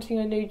who are wanting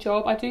a new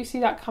job, I do see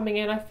that coming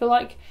in. I feel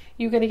like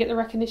you're going to get the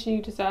recognition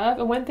you deserve.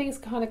 And when things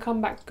kind of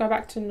go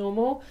back to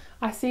normal,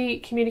 I see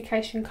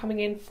communication coming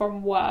in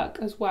from work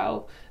as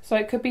well. So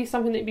it could be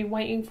something that you've been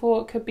waiting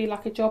for. It could be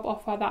like a job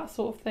offer, that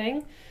sort of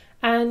thing.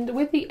 And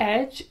with the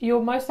edge,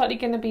 you're most likely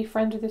going to be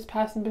friends with this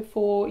person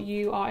before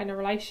you are in a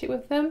relationship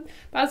with them.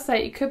 But as I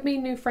say, it could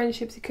mean new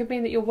friendships. It could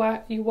mean that you're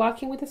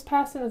working with this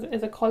person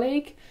as a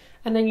colleague,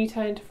 and then you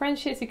turn into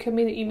friendships. It could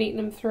mean that you meet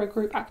them through a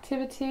group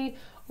activity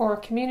or a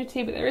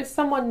community. But there is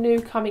someone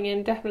new coming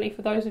in, definitely,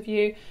 for those of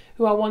you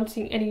who are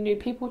wanting any new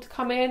people to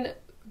come in.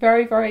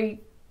 Very,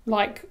 very,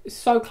 like,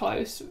 so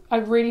close. I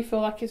really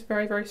feel like it's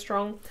very, very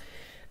strong.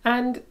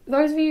 And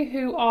those of you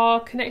who are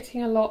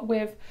connecting a lot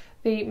with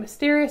the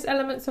mysterious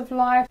elements of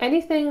life,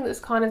 anything that's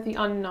kind of the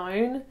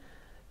unknown,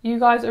 you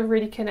guys are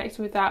really connected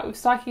with that. With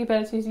psychic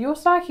abilities, your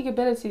psychic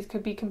abilities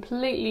could be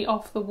completely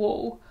off the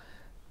wall.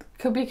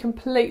 And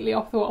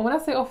when I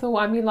say off the wall,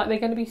 I mean like they're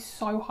going to be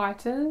so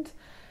heightened.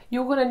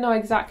 You're going to know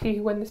exactly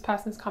when this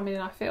person's coming in,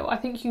 I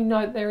think you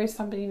know that there is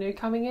somebody new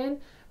coming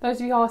in. Those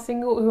of you who are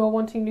single, who are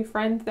wanting new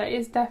friends, there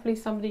is definitely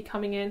somebody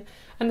coming in.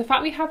 And the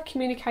fact we have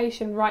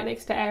communication right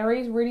next to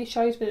Aries really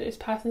shows me that this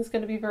person's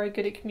going to be very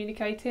good at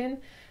communicating.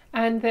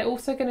 And they're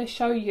also going to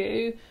show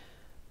you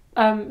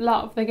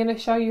love. They're going to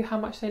show you how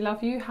much they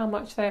love you, how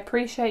much they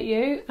appreciate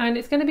you. And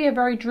it's going to be a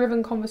very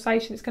driven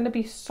conversation. It's going to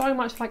be so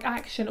much like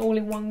action all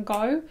in one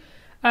go.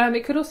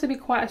 It could also be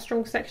quite a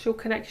strong sexual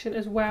connection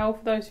as well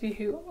for those of you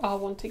who are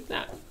wanting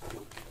that.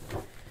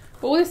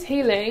 But all this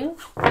healing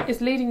is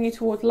leading you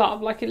towards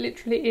love. Like, it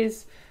literally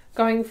is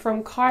going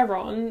from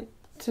Chiron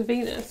to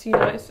Venus. You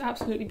know, it's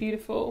absolutely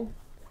beautiful.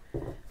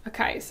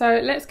 Okay,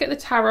 so let's get the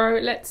tarot.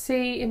 Let's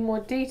see in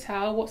more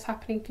detail what's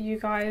happening for you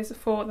guys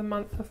for the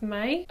month of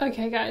May.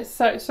 Okay guys,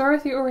 so sorry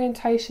if the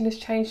orientation has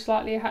changed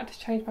slightly. I had to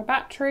change my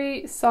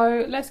battery.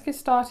 So let's get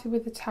started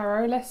with the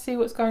tarot. Let's see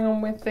what's going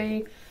on with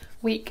the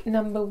week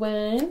number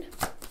 1.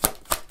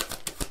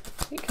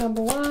 Week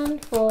number 1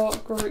 for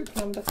group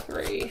number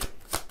 3.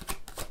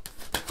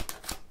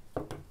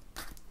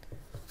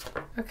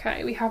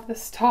 Okay, we have the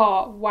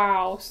Star.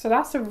 Wow, so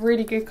that's a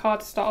really good card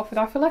to start off with.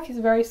 I feel like it's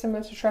very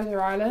similar to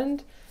Treasure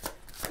Island.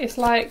 It's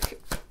like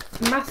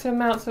massive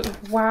amounts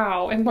of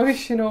wow,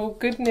 emotional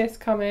goodness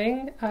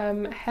coming.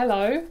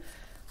 Hello.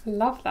 I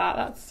love that.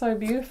 That's so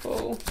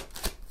beautiful.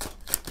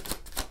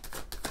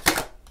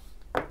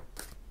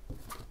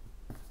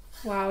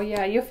 Wow,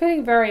 yeah, you're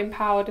feeling very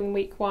empowered in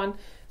week 1,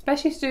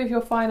 especially to do with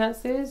your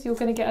finances. You're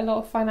going to get a lot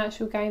of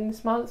financial gain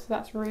this month, so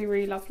that's really,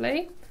 really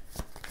lovely.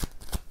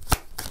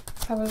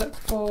 Let's have a look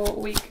for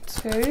week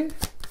 2.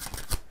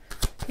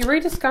 You're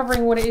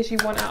rediscovering what it is you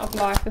want out of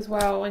life as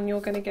well, and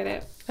you're going to get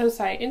it. As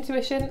I say,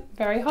 intuition,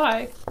 very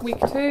high. Week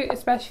 2,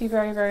 especially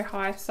very, very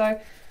high. So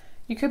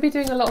you could be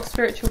doing a lot of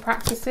spiritual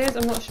practices.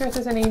 I'm not sure if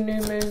there's any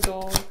new moons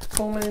or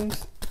full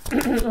moons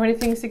or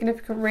anything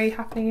significant really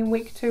happening in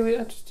week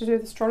 2 to do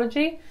with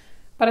astrology.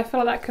 But I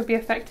feel like that could be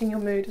affecting your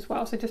mood as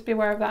well. So just be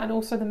aware of that, and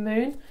also the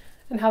moon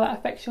and how that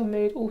affects your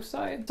mood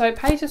also. So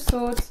Page of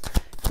Swords,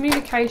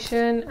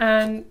 communication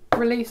and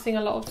releasing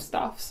a lot of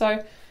stuff.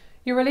 So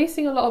you're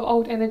releasing a lot of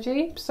old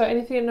energy. So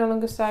anything that no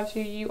longer serves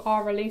you, you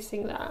are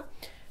releasing that.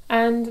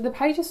 And the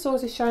Page of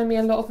Swords is showing me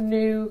a lot of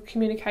new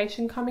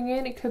communication coming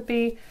in. It could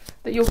be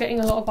that you're getting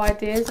a lot of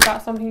ideas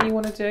about something you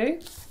want to do.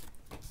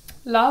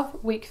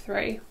 Love, week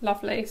 3.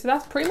 Lovely. So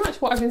that's pretty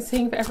much what I've been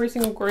seeing for every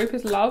single group,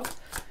 is love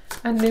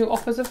and new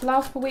offers of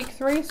love for week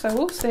 3. So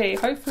we'll see.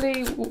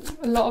 Hopefully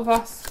a lot of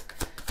us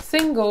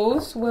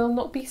singles will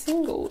not be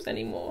singles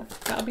anymore.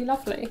 That'll be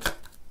lovely.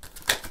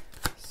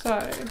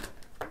 So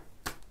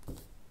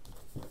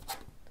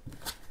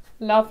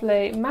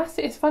lovely.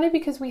 Massive. It's funny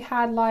because we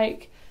had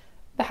like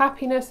the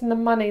happiness and the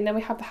money, and then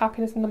we have the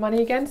happiness and the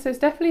money again. So it's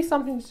definitely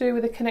something to do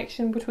with a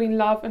connection between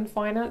love and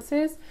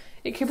finances.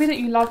 It could be that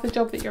you love the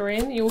job that you're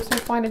in. You also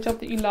find a job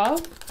that you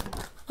love,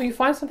 or you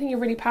find something you're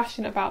really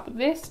passionate about. But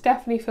this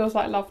definitely feels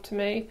like love to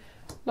me.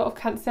 A lot of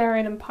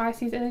Cancerian and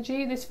Pisces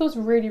energy. This feels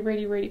really,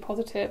 really, really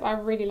positive. I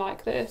really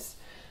like this.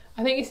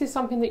 I think this is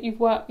something that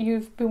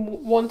you've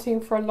been wanting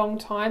for a long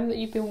time, that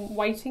you've been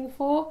waiting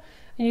for,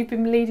 and you've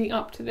been leading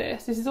up to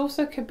this. This is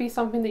also could be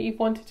something that you've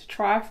wanted to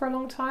try for a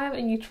long time,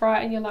 and you try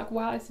it and you're like,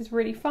 wow, this is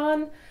really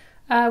fun.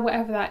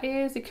 Whatever that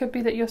is. It could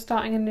be that you're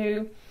starting a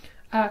new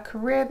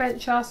career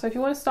venture. So if you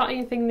want to start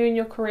anything new in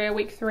your career,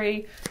 week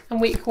 3 and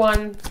week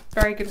 1,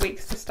 very good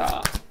weeks to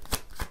start.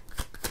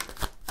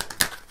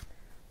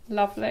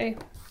 Lovely.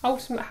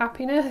 Ultimate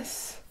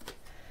happiness.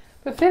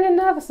 But feeling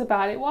nervous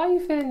about it. Why are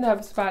you feeling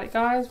nervous about it,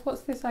 guys?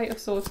 What's this 8 of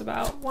Swords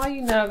about? Why are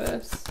you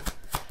nervous?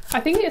 I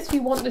think it's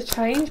you want the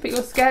change, but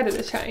you're scared of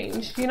the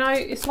change. You know,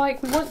 it's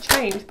like we want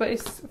change, but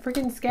it's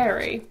freaking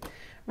scary.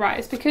 Right,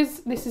 it's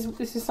because this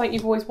is something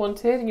you've always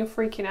wanted and you're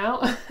freaking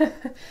out.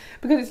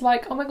 Because it's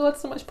like, oh my god,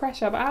 so much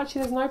pressure. But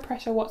actually there's no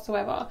pressure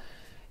whatsoever.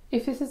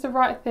 If this is the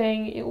right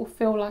thing, it will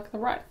feel like the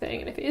right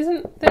thing. And if it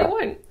isn't, then it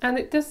won't. And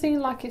it does seem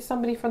like it's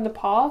somebody from the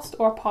past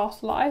or a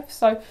past life.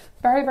 So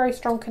very, very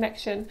strong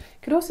connection.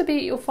 It could also be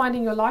you're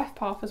finding your life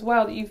path as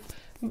well, that you've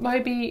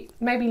maybe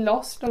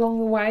lost along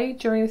the way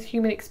during this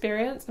human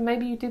experience. And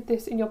maybe you did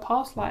this in your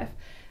past life.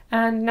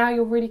 And now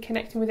you're really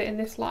connecting with it in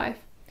this life.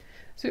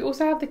 So we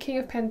also have the King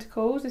of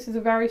Pentacles. This is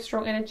a very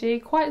strong energy,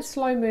 quite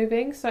slow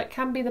moving. So it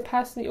can be the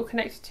person that you're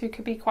connected to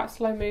could be quite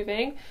slow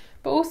moving.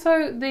 But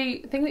also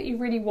the thing that you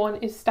really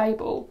want is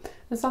stable.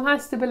 And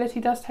sometimes stability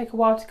does take a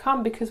while to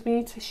come because we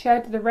need to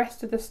shed the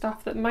rest of the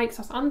stuff that makes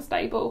us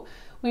unstable.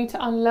 We need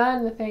to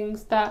unlearn the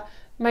things that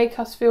make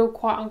us feel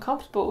quite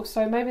uncomfortable.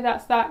 So maybe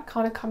that's that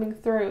kind of coming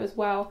through as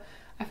well.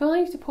 I feel like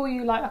I need to pull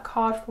you like a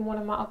card from one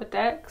of my other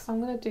decks.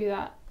 I'm going to do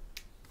that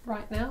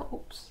right now.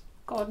 Oops,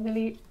 God,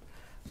 nearly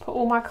put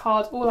all my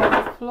cards all over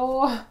the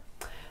floor.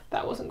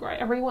 That wasn't great.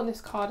 I really want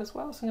this card as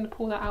well, so I'm going to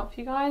pull that out for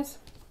you guys.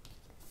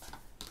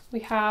 We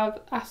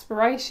have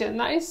aspiration.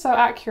 That is so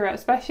accurate,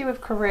 especially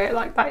with career.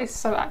 Like, that is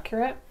so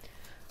accurate.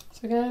 So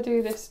we're going to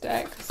do this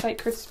deck,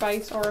 Sacred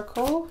Space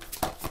Oracle.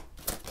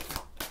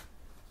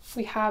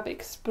 We have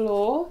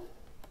explore,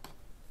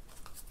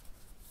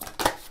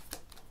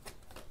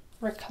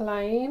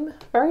 reclaim,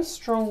 very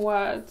strong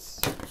words.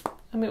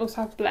 And we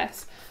also have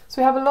bless.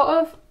 So we have a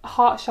lot of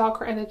heart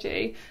chakra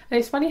energy. And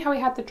it's funny how we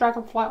had the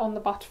dragonfly on the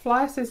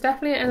butterfly. So there's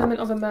definitely an element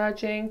of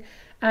emerging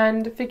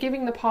and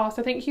forgiving the past.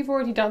 I think you've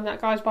already done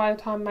that, guys, by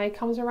the time May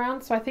comes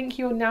around. So I think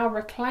you're now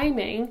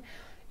reclaiming,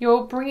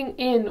 you're bringing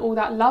in all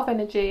that love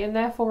energy and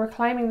therefore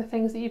reclaiming the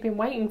things that you've been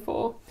waiting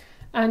for.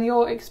 And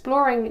you're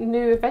exploring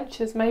new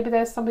adventures. Maybe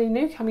there's somebody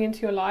new coming into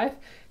your life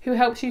who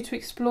helps you to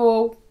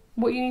explore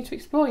what you need to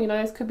explore. You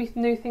know, there could be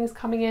new things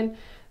coming in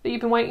that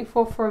you've been waiting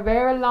for a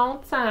very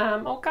long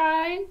time.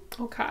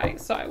 Okay,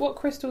 so what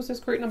crystals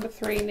does group number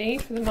 3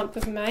 need for the month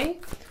of May?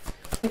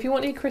 If you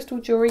want any crystal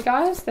jewellery,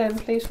 guys, then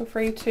please feel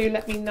free to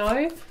let me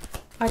know.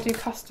 I do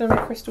custom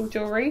crystal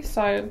jewellery,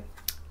 so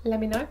let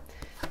me know.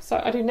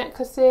 So I do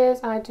necklaces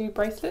and I do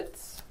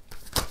bracelets.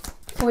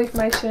 All the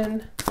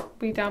information will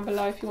be down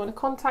below if you want to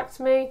contact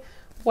me.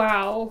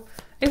 Wow,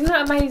 isn't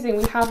that amazing?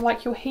 We have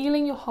like you're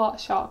healing your heart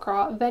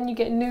chakra, then you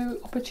get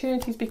new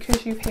opportunities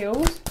because you've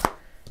healed.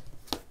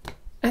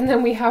 And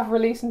then we have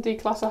release and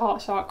declutter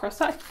heart chakra.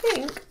 So I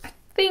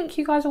think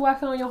you guys are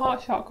working on your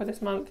heart chakra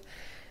this month.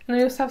 And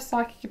you also have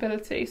psychic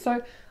ability.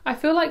 So I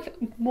feel like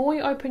the more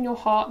you open your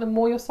heart, the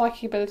more your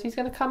psychic ability is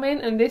going to come in.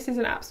 And this is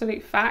an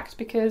absolute fact,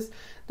 because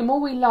the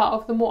more we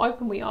love, the more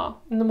open we are.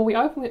 And the more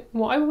open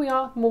we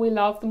are, the more we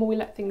love, the more we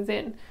let things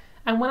in.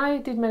 And when I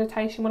did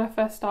meditation, when I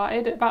first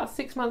started, about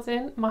 6 months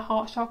in, my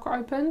heart chakra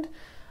opened.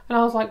 And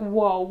I was like,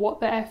 whoa, what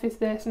the F is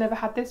this? Never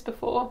had this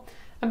before.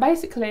 And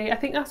basically, I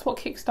think that's what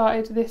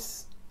kickstarted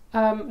this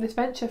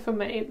venture for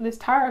me, this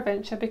tarot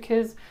venture,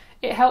 because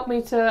it helped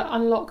me to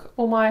unlock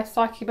all my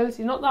psychic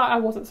ability. Not that I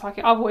wasn't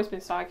psychic, I've always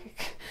been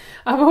psychic.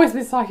 I've always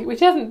been psychic, which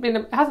hasn't been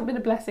a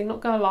blessing,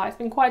 not gonna lie. It's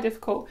been quite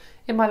difficult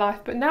in my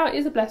life, but now it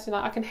is a blessing.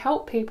 Like, I can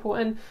help people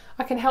and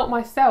I can help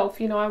myself.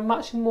 You know, I'm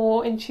much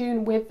more in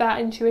tune with that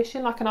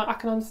intuition. Like, I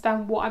can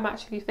understand what I'm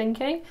actually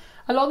thinking.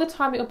 A lot of the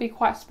time it'll be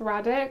quite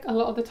sporadic. A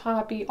lot of the time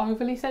I'll be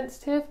overly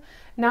sensitive.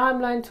 Now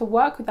I'm learning to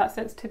work with that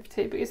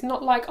sensitivity, but it's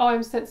not like, oh,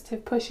 I'm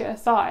sensitive, push it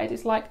aside.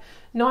 It's like,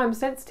 no, I'm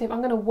sensitive, I'm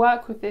going to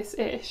work with this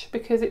ish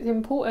because it's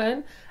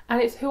important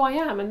and it's who I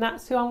am, and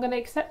that's who I'm going to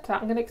accept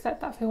that. I'm going to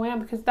accept that for who I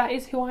am because that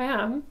is who I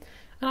am,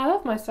 and I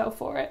love myself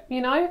for it,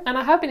 you know? And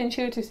I have been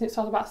intuitive since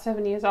I was about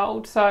 7 years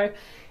old, so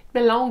it's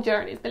been a long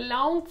journey, it's been a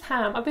long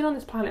time. I've been on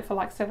this planet for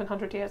like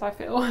 700 years, I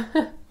feel.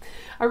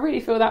 I really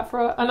feel that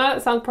I know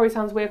that probably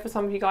sounds weird for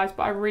some of you guys,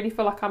 but I really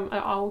feel like I'm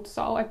an old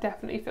soul. I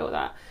definitely feel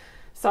that.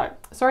 So,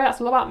 sorry,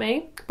 that's all about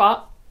me,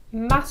 but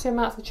massive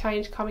amounts of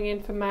change coming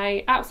in for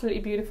May.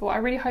 Absolutely beautiful. I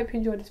really hope you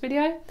enjoyed this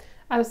video.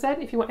 As I said,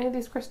 if you want any of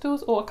these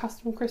crystals or a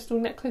custom crystal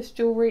necklace,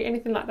 jewellery,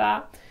 anything like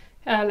that,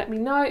 let me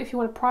know. If you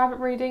want a private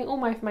reading, all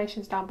my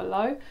information is down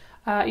below.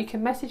 You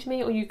can message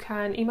me or you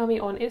can email me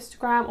on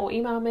Instagram or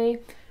email me,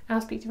 and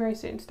I'll speak to you very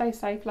soon. Stay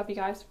safe. Love you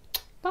guys.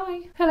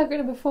 Bye. Hello, group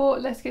number 4.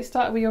 Let's get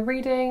started with your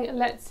reading.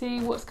 Let's see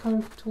what's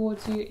coming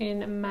towards you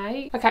in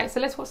May. Okay, so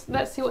let's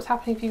see what's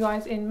happening for you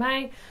guys in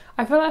May.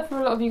 I feel like for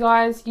a lot of you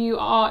guys, you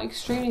are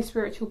extremely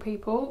spiritual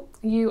people.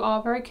 You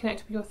are very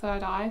connected with your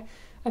third eye.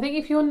 I think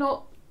if you're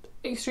not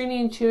extremely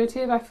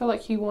intuitive, I feel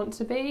like you want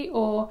to be,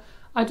 or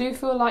I do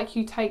feel like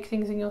you take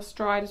things in your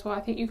stride as well.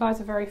 I think you guys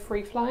are very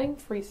free-flowing,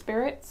 free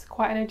spirits,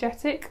 quite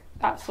energetic,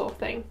 that sort of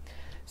thing.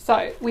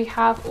 So we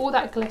have all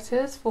that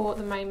glitters for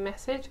the main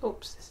message.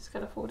 Oops, this is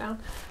going to fall down.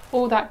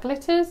 All that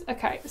glitters.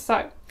 Okay,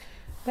 so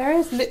there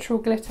is literal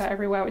glitter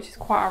everywhere, which is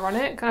quite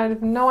ironic. I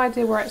have no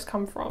idea where it's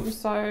come from,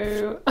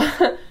 so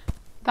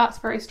that's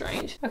very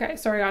strange. Okay,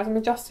 sorry guys, I'm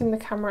adjusting the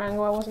camera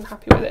angle. I wasn't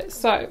happy with it.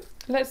 So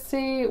let's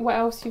see what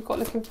else you've got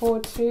looking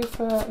forward to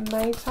for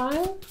May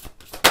time.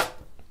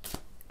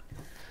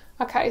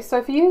 Okay,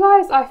 so for you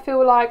guys, I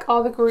feel like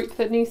are the group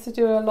that needs to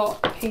do a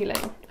lot of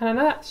healing. And I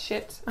know that's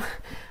shit.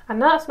 I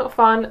know that's not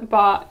fun,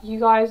 but you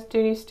guys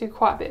do need to do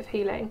quite a bit of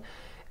healing.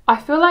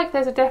 I feel like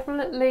there's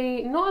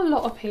definitely not a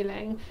lot of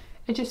healing.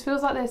 It just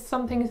feels like there's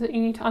some things that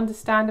you need to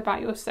understand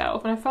about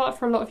yourself. And I feel like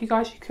for a lot of you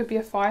guys, you could be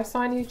a fire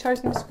sign who's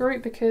chosen this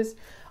group, because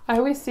I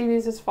always see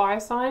these as fire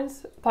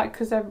signs, like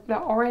because they're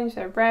orange,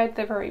 they're red,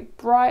 they're very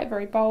bright,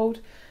 very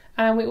bold.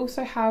 And we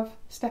also have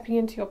stepping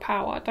into your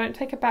power. Don't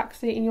take a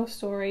backseat in your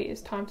story.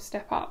 It's time to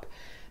step up.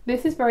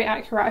 This is very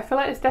accurate. I feel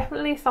like it's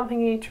definitely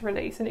something you need to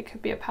release, and it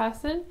could be a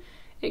person,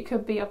 it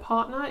could be a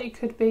partner, it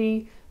could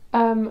be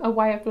a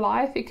way of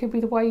life, it could be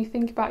the way you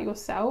think about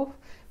yourself.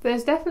 But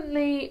there's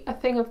definitely a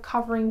thing of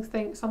covering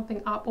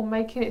something up or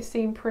making it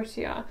seem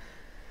prettier.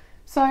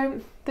 So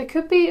there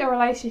could be a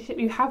relationship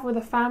you have with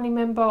a family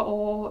member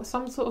or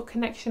some sort of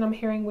connection I'm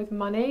hearing with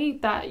money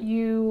that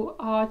you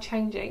are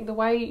changing. The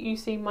way you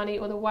see money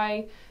or the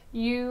way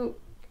you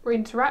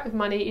interact with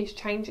money is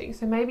changing.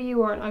 So maybe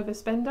you are an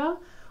overspender,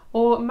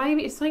 or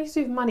maybe it's something to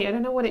do with money. I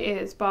don't know what it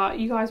is, but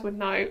you guys would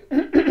know,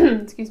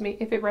 excuse me,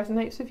 if it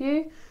resonates with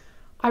you.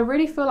 I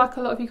really feel like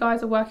a lot of you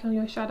guys are working on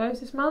your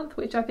shadows this month,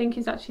 which I think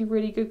is actually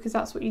really good, because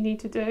that's what you need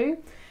to do.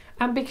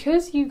 And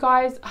because you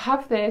guys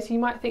have this, you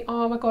might think,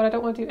 oh my God, I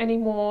don't want to do any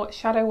more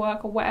shadow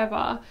work or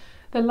whatever.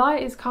 The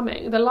light is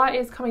coming. The light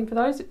is coming for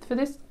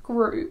this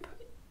group.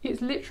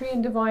 It's literally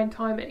in divine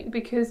timing,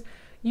 because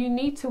you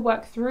need to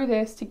work through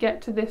this to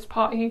get to this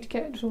part. You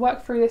need to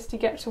work through this to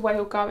get to where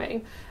you're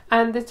going.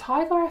 And the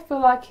tiger, I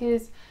feel like,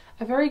 is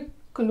a very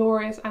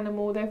glorious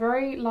animal. They're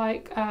very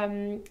like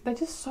they're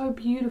just so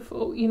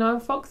beautiful, you know.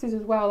 Foxes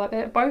as well, like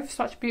they're both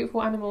such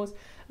beautiful animals.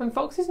 And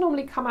foxes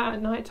normally come out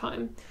at night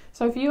time.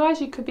 So for you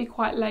guys, you could be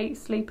quite late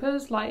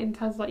sleepers, like in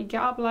terms of like you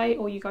get up late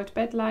or you go to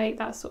bed late,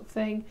 that sort of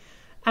thing.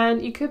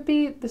 And you could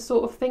be the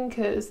sort of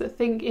thinkers that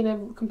think in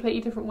a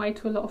completely different way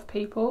to a lot of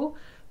people.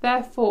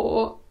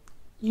 Therefore,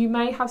 you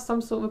may have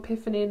some sort of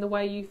epiphany in the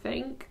way you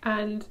think,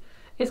 and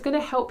it's going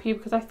to help you,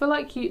 because I feel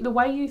like the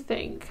way you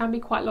think can be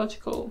quite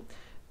logical,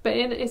 but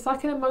it's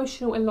like an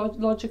emotional and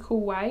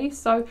logical way.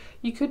 So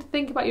you could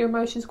think about your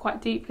emotions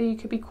quite deeply. You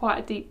could be quite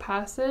a deep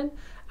person.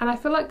 And I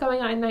feel like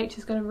going out in nature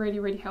is going to really,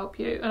 really help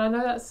you. And I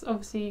know that's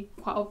obviously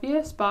quite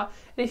obvious, but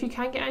if you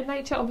can get out in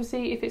nature,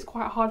 obviously if it's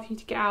quite hard for you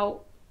to get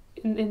out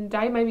in the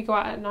day, maybe go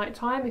out at night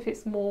time if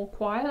it's more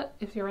quiet,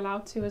 if you're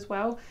allowed to as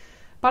well.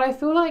 But I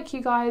feel like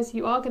you guys,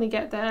 you are going to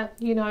get there.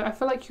 You know, I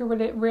feel like you're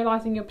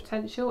realising your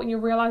potential, and you're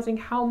realising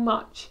how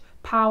much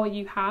power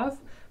you have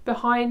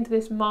behind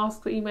this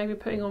mask that you may be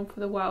putting on for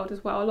the world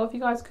as well. A lot of you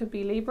guys could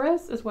be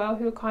Libras as well,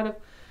 who are kind of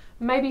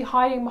maybe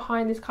hiding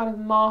behind this kind of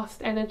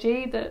masked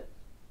energy that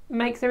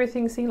makes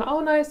everything seem like,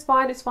 oh no, it's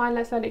fine,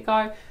 let's let it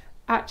go.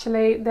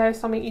 Actually, there's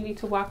something you need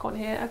to work on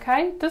here,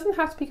 okay? Doesn't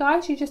have to be,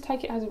 guys, you just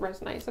take it as it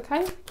resonates,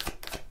 okay?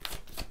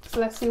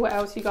 So let's see what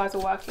else you guys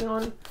are working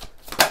on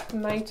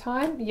May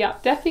time. Yeah,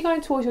 definitely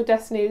going towards your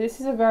destiny. This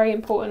is a very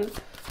important,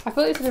 I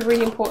feel this is a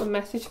really important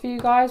message for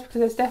you guys, because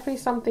there's definitely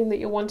something that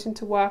you're wanting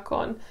to work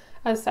on.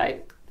 As I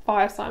say,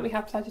 fire sign, we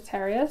have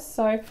Sagittarius.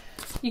 So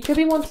you could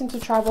be wanting to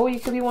travel, you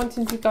could be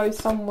wanting to go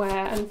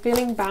somewhere and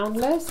feeling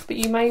boundless, but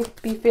you may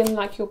be feeling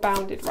like you're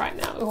bounded right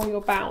now, or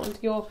you're bound.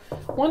 You're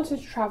wanting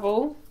to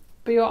travel,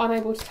 but you're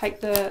unable to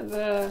take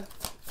you're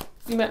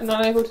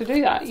not able to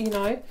do that, you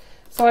know.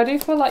 So I do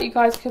feel like you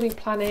guys could be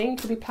planning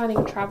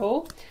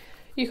travel.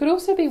 You could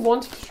also be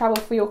wanting to travel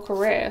for your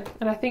career,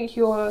 and I think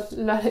you're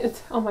learning,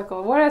 oh my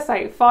God, what did I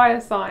say?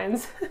 Fire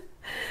signs.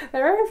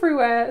 They're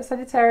everywhere,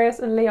 Sagittarius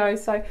and Leo.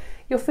 So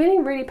you're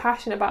feeling really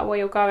passionate about where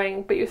you're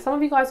going, but some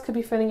of you guys could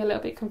be feeling a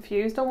little bit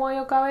confused on where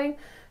you're going.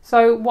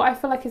 So what I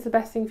feel like is the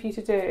best thing for you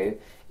to do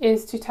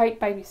is to take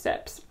baby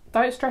steps.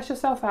 Don't stress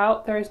yourself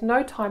out. There is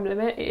no time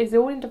limit. It is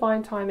all in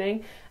divine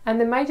timing, and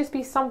there may just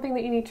be something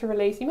that you need to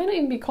release. You may not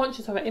even be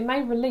conscious of it. It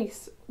may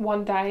release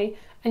one day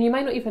and you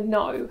may not even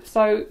know.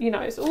 So, you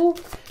know, it's all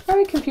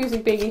very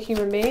confusing being a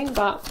human being,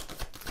 but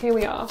here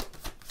we are.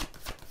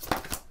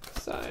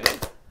 So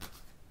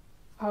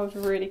I was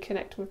really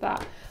connected with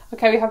that.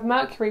 Okay, we have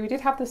Mercury. We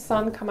did have the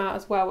Sun come out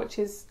as well, which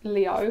is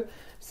Leo.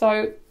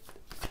 So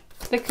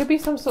there could be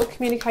some sort of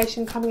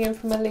communication coming in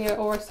from a Leo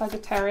or a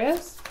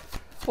Sagittarius,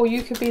 or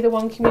you could be the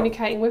one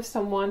communicating with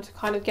someone to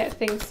kind of get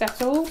things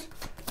settled.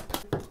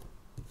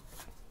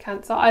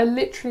 Cancer. I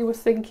literally was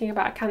thinking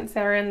about a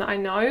Cancerian that I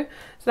know,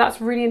 so that's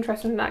really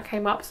interesting that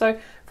came up. So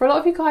for a lot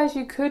of you guys,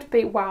 you could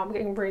be, wow, I'm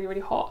getting really, really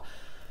hot.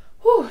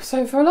 Whew.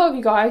 So for a lot of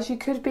you guys, you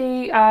could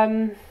be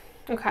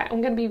okay,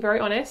 I'm going to be very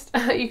honest.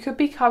 You could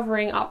be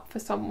covering up for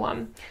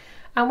someone.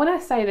 And when I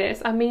say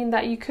this, I mean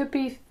that you could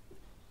be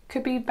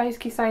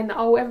basically saying that,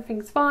 oh,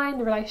 everything's fine,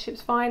 the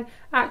relationship's fine.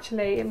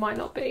 Actually, it might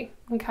not be,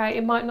 okay?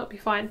 It might not be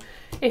fine.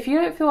 If you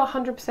don't feel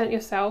 100%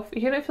 yourself,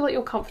 if you don't feel like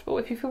you're comfortable,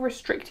 if you feel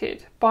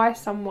restricted by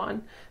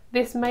someone,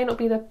 this may not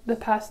be the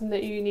person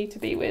that you need to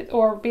be with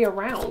or be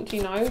around,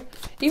 you know?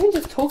 Even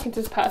just talking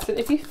to this person,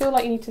 if you feel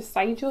like you need to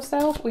sage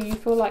yourself or you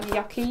feel like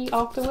yucky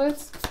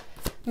afterwards,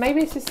 maybe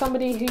this is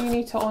somebody who you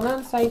need to honour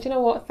and say, do you know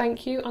what,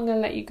 thank you, I'm going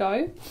to let you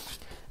go.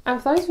 And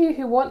for those of you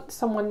who want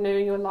someone new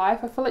in your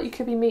life, I feel like you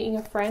could be meeting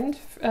a friend,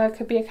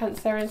 could be a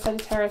Cancerian,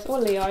 Sagittarius or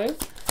Leo,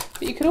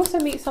 but you could also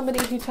meet somebody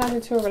who turns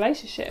into a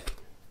relationship.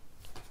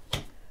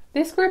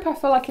 This group I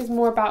feel like is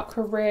more about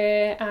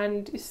career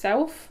and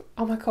self.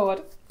 Oh my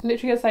god,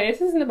 literally gonna say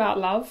this isn't about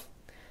love.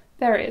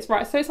 There it is,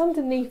 right? So it's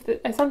underneath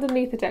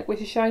the deck,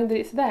 which is showing that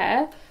it's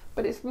there,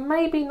 but it's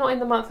maybe not in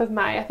the month of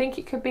May. I think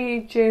it could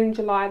be June,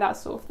 July, that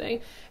sort of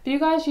thing. For you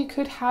guys, you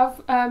could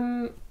have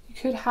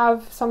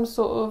some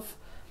sort of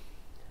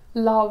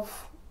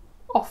love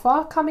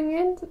offer coming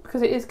in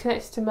because it is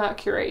connected to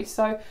Mercury.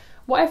 So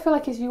what I feel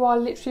like is you are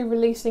literally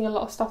releasing a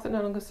lot of stuff that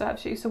no longer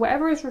serves you. So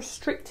whatever is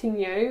restricting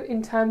you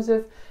in terms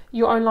of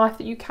your own life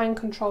that you can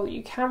control, that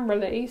you can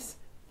release,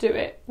 do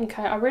it.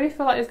 Okay, I really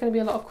feel like there's going to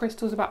be a lot of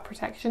crystals about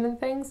protection and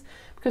things,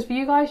 because for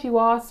you guys, you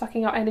are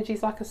sucking up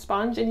energies like a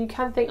sponge, and you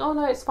can think, oh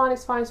no, it's fine,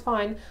 it's fine, it's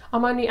fine.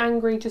 I'm only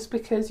angry just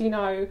because, you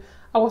know,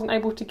 I wasn't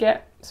able to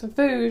get some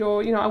food,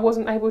 or, you know, I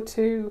wasn't able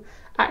to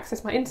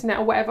access my internet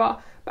or whatever.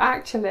 But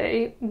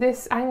actually,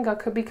 this anger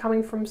could be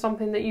coming from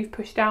something that you've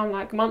pushed down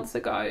like months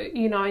ago,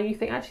 you know, and you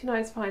think, actually, no,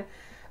 it's fine.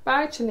 But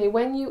actually,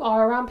 when you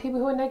are around people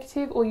who are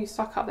negative, or you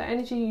suck up their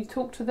energy, you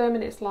talk to them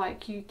and it's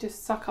like you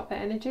just suck up their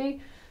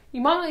energy, you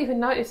might not even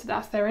notice that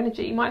that's their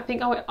energy. You might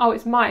think, oh,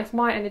 it's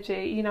my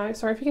energy, you know.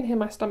 Sorry if you can hear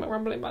my stomach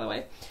rumbling, by the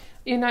way.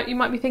 You know, you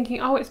might be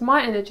thinking, oh, it's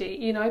my energy,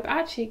 you know, but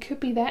actually it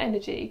could be their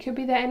energy. It could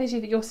be their energy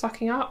that you're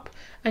sucking up,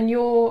 and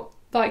you're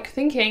like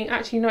thinking,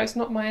 actually, no, it's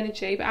not my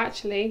energy, but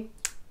actually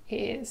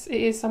it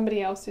is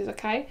somebody else's,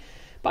 okay?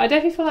 But I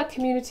definitely feel like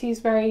community is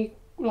very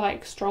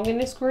like strong in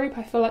this group.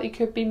 I feel like you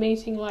could be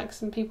meeting like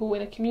some people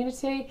in a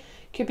community,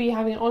 could be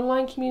having an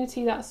online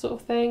community, that sort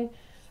of thing.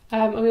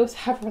 And we also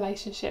have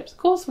relationships. Of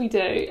course we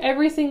do.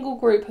 Every single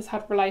group has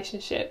had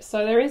relationships.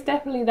 So there is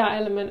definitely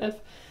that element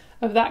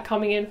of that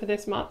coming in for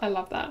this month. I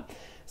love that.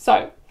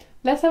 So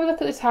let's have a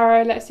look at the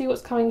tarot. Let's see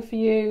what's coming for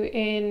you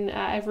in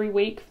every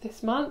week for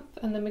this month,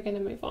 and then we're going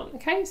to move on.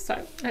 Okay,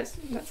 so let's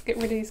get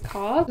rid of these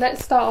cards.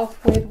 Let's start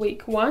off with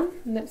week 1,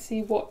 and let's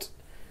see what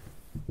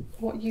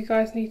you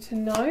guys need to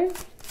know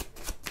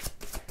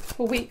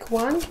for week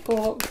 1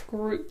 for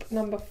group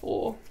number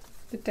 4.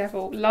 The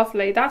Devil.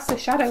 Lovely. That's the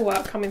shadow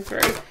work coming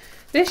through.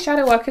 This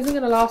shadow work isn't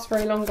going to last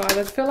very long, guys.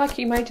 I feel like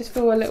you may just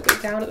feel a little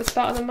bit down at the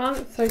start of the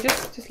month. So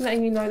just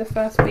letting you know, the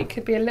first week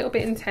could be a little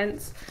bit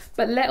intense.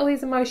 But let all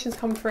these emotions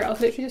come through. I was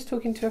literally just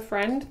talking to a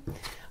friend.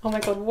 Oh my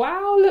god,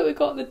 wow, look, we've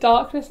got the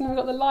darkness and we've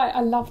got the light. I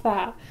love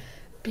that.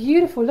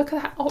 Beautiful. Look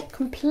at that. Oh,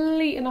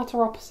 complete and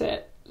utter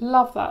opposite.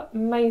 Love that.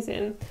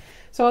 Amazing.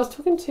 So I was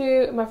talking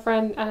to my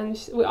friend,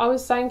 and I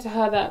was saying to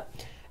her that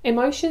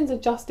emotions are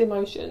just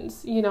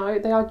emotions, you know,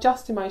 they are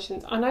just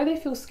emotions. I know they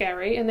feel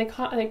scary, and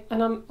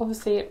and I'm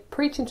obviously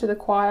preaching to the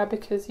choir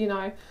because, you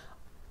know,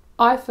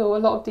 I feel a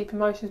lot of deep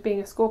emotions being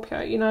a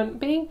Scorpio, you know,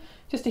 being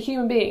just a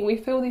human being, we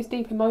feel these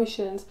deep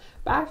emotions,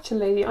 but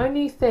actually the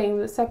only thing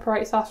that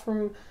separates us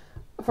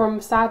from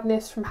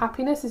sadness, from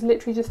happiness, is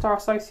literally just our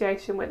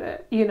association with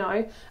it, you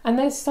know. And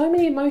there's so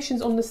many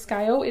emotions on the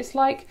scale. It's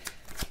like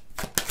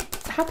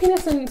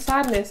happiness and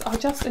sadness are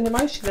just an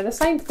emotion. They're the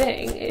same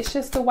thing. It's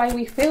just the way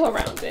we feel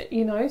around it,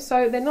 you know.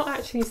 So they're not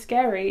actually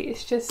scary.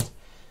 It's just,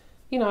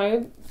 you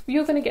know,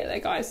 you're going to get there,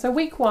 guys. So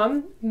week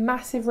 1,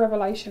 massive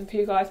revelation for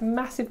you guys.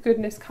 Massive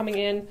goodness coming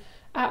in.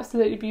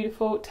 Absolutely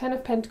beautiful. 10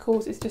 of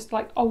Pentacles is just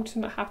like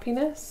ultimate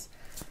happiness.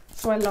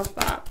 So I love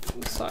that.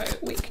 So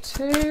week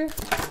 2.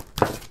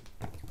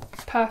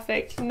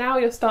 Perfect. Now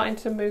you're starting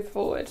to move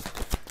forward.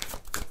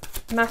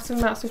 Massive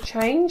amounts of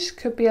change.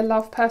 Could be a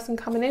love person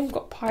coming in. We've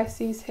got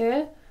Pisces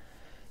here.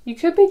 You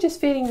could be just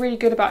feeling really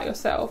good about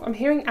yourself. I'm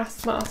hearing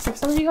asthma. So for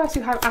some of you guys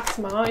who have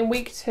asthma in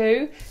week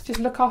 2, just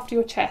look after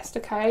your chest,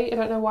 okay? I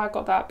don't know why I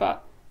got that,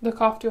 but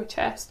look after your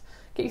chest.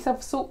 Get yourself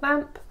a salt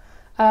lamp.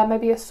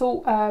 Maybe a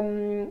salt,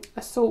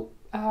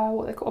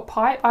 what they call a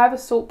pipe. I have a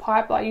salt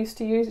pipe that I used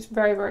to use. It's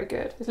very, very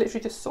good. It's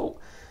literally just salt.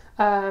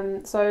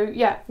 So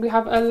yeah, we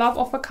have a love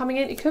offer coming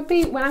in. It could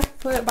be, when I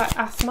feel about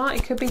asthma,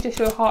 it could be just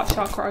your heart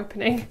chakra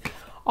opening.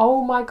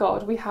 Oh my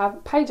god, we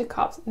have Page of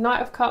Cups,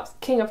 Knight of Cups,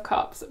 King of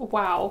Cups.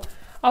 Wow.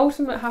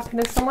 Ultimate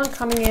happiness, someone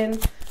coming in,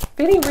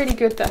 feeling really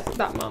good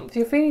that month.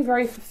 You're feeling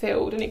very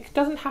fulfilled, and it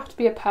doesn't have to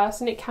be a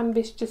person. It can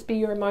be just be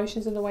your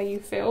emotions and the way you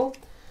feel.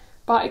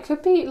 But it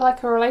could be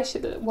like a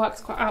relationship that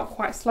works out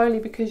quite slowly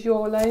because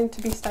you're learning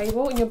to be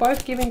stable and you're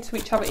both giving to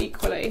each other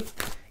equally.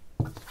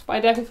 But I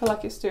definitely feel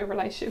like it's still a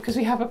relationship because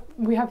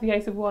we have the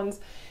Ace of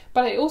Wands.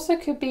 But it also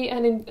could be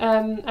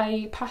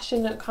a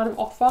passionate kind of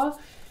offer.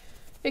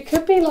 It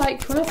could be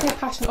like, when I say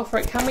passion offer,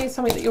 it can be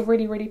something that you're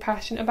really, really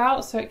passionate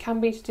about. So it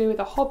can be to do with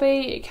a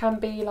hobby. It can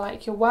be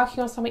like you're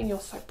working on something and you're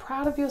so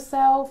proud of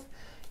yourself.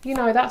 You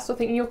know, that sort of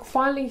thing. And you're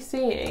finally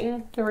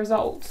seeing the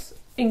results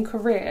in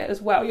career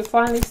as well. You're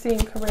finally seeing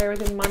career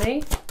as in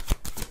money.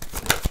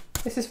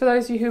 This is for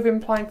those of you who've been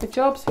applying for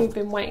jobs, who've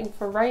been waiting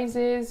for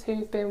raises,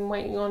 who've been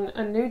waiting on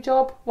a new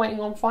job,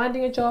 waiting on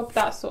finding a job,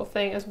 that sort of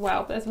thing as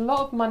well. But there's a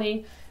lot of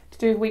money to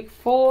do with week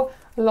 4,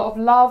 a lot of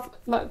love,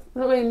 like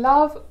not really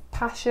love,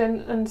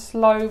 passion and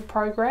slow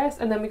progress,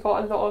 and then we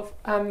got a lot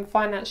of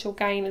financial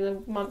gain in the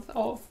month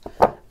of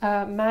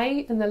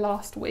May in the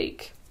last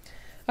week.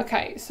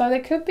 Okay, so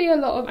there could be a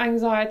lot of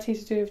anxiety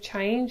to do with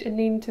change and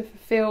needing to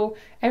fulfill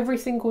every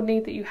single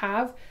need that you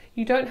have.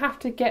 You don't have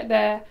to get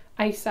there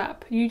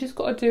ASAP. You just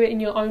got to do it in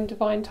your own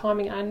divine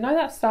timing. And I know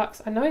that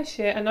sucks, I know it's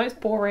shit, I know it's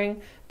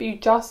boring, but you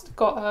just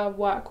got to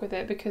work with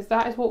it, because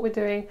that is what we're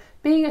doing.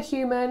 Being a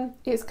human,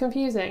 it's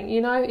confusing,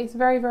 you know, it's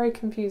very, very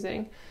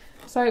confusing.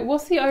 So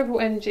what's the overall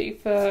energy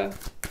for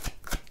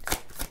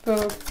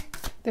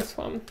this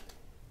one?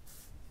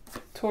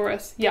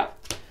 Taurus, yeah.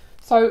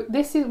 So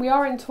we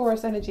are in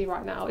Taurus energy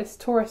right now. It's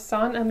Taurus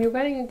sun, and we're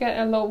going to get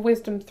a lot of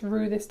wisdom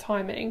through this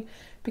timing.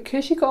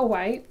 Because you got to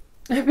wait,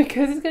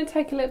 because it's going to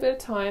take a little bit of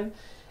time,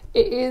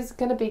 it is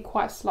going to be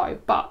quite slow,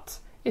 but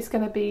it's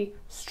going to be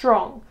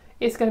strong.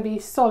 It's going to be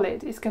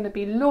solid. It's going to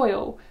be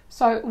loyal.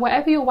 So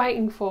whatever you're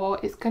waiting for,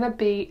 it's going to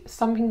be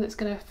something that's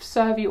going to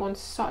serve you on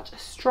such a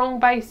strong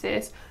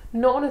basis,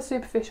 not on a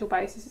superficial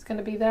basis. It's going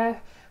to be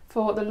there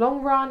for the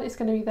long run. It's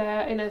going to be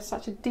there in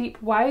such a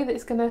deep way that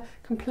it's going to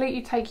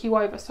completely take you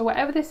over. So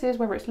whatever this is,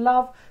 whether it's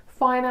love,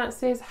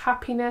 finances,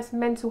 happiness,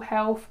 mental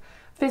health,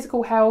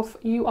 physical health,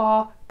 you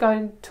are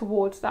going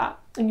towards that,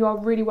 and you are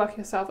really working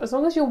yourself. As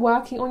long as you're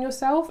working on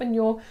yourself and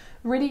you're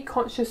really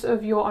conscious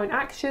of your own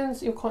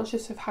actions, you're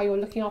conscious of how you're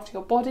looking after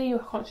your body, you're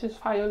conscious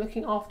of how you're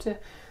looking after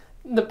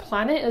the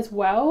planet as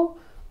well,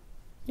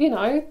 you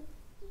know,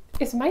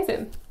 it's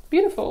amazing,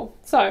 beautiful.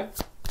 So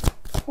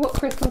what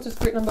crystal does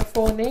group number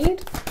 4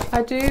 need?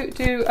 I do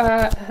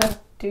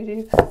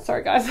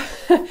sorry guys,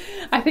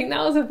 I think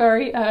that was a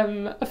very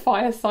a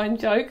fire sign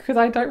joke, because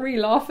I don't really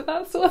laugh at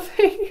that sort of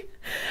thing.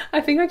 I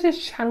think I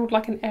just channeled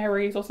like an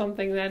Aries or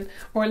something then,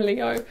 or a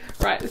Leo.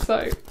 Right,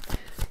 so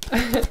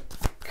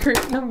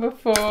group number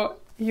 4,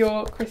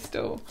 your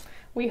crystal.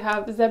 We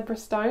have zebra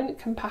stone,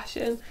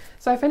 compassion.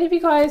 So if any of you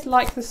guys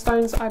like the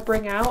stones that I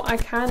bring out, I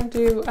can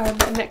do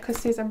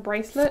necklaces and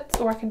bracelets,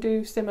 or I can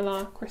do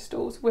similar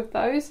crystals with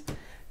those.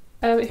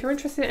 If you're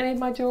interested in any of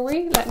my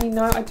jewellery, let me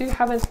know. I do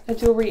have a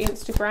jewellery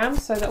Instagram,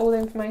 so that all the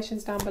information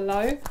is down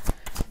below.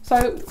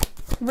 So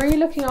really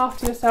looking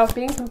after yourself,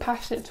 being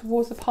compassionate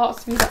towards the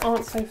parts of you that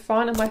aren't so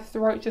fun, and my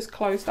throat just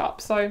closed up.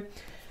 So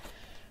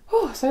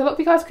a lot of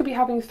you guys could be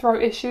having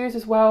throat issues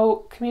as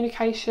well,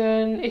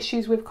 communication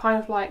issues with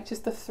kind of like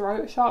just the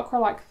throat chakra,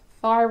 like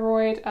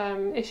thyroid,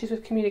 issues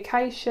with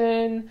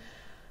communication,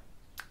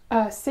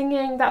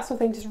 singing, that sort of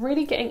thing, just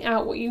really getting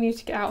out what you need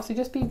to get out. So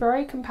just be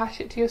very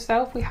compassionate to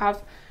yourself. We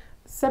have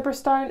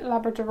zebrastone,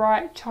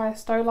 labradorite,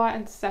 chiastolite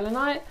and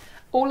selenite.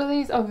 All of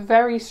these are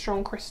very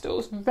strong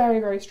crystals, very,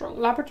 very strong.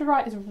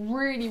 Labradorite is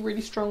really,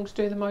 really strong to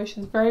do with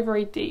emotions, very,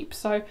 very deep.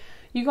 So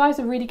you guys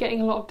are really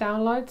getting a lot of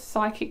downloads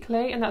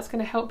psychically, and that's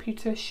going to help you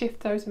to shift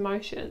those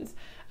emotions.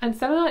 And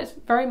selenite is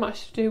very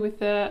much to do with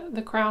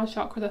the crown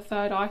chakra, the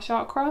third eye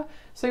chakra.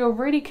 So you're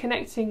really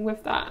connecting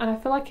with that. And I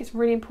feel like it's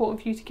really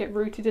important for you to get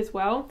rooted as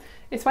well.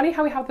 It's funny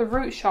how we have the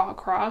root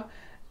chakra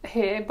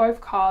here,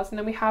 both cards, and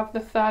then we have the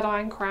third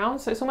eye and crown.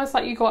 So it's almost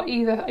like you got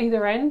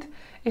either end.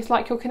 It's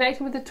like you're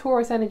connecting with the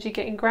Taurus energy,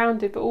 getting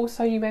grounded, but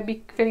also you may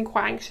be feeling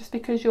quite anxious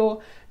because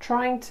you're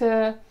trying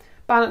to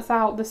balance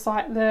out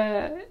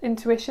the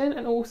intuition,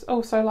 and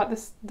also like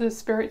the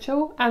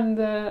spiritual and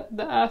the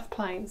earth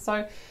plane.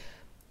 So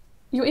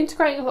you're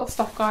integrating a lot of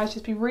stuff, guys.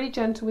 Just be really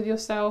gentle with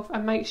yourself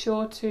and make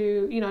sure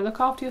to, you know, look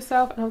after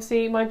yourself. And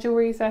obviously my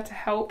jewelry is there to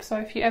help. So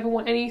if you ever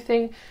want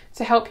anything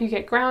to help you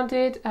get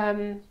grounded,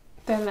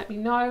 then let me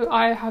know.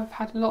 I have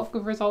had a lot of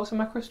good results with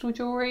my crystal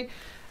jewelry,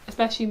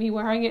 especially me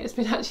wearing it. It's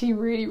been actually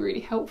really, really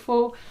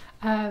helpful.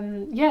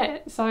 Yeah,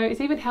 so it's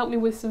even helped me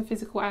with some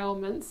physical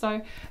ailments.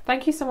 So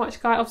thank you so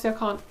much, guys. Obviously I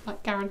can't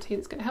like guarantee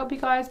it's going to help you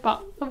guys,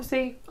 but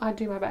obviously I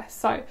do my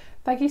best. So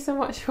thank you so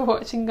much for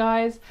watching,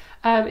 guys.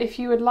 If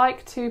you would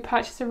like to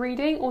purchase a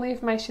reading, all the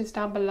information is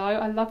down below.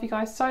 I love you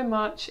guys so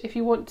much. If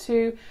you want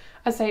to,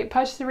 as I say,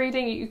 purchase a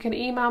reading, you can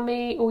email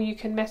me or you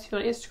can message me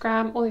on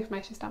Instagram. All the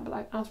information is down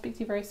below. I'll speak to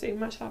you very soon.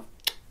 Much love.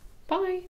 Bye.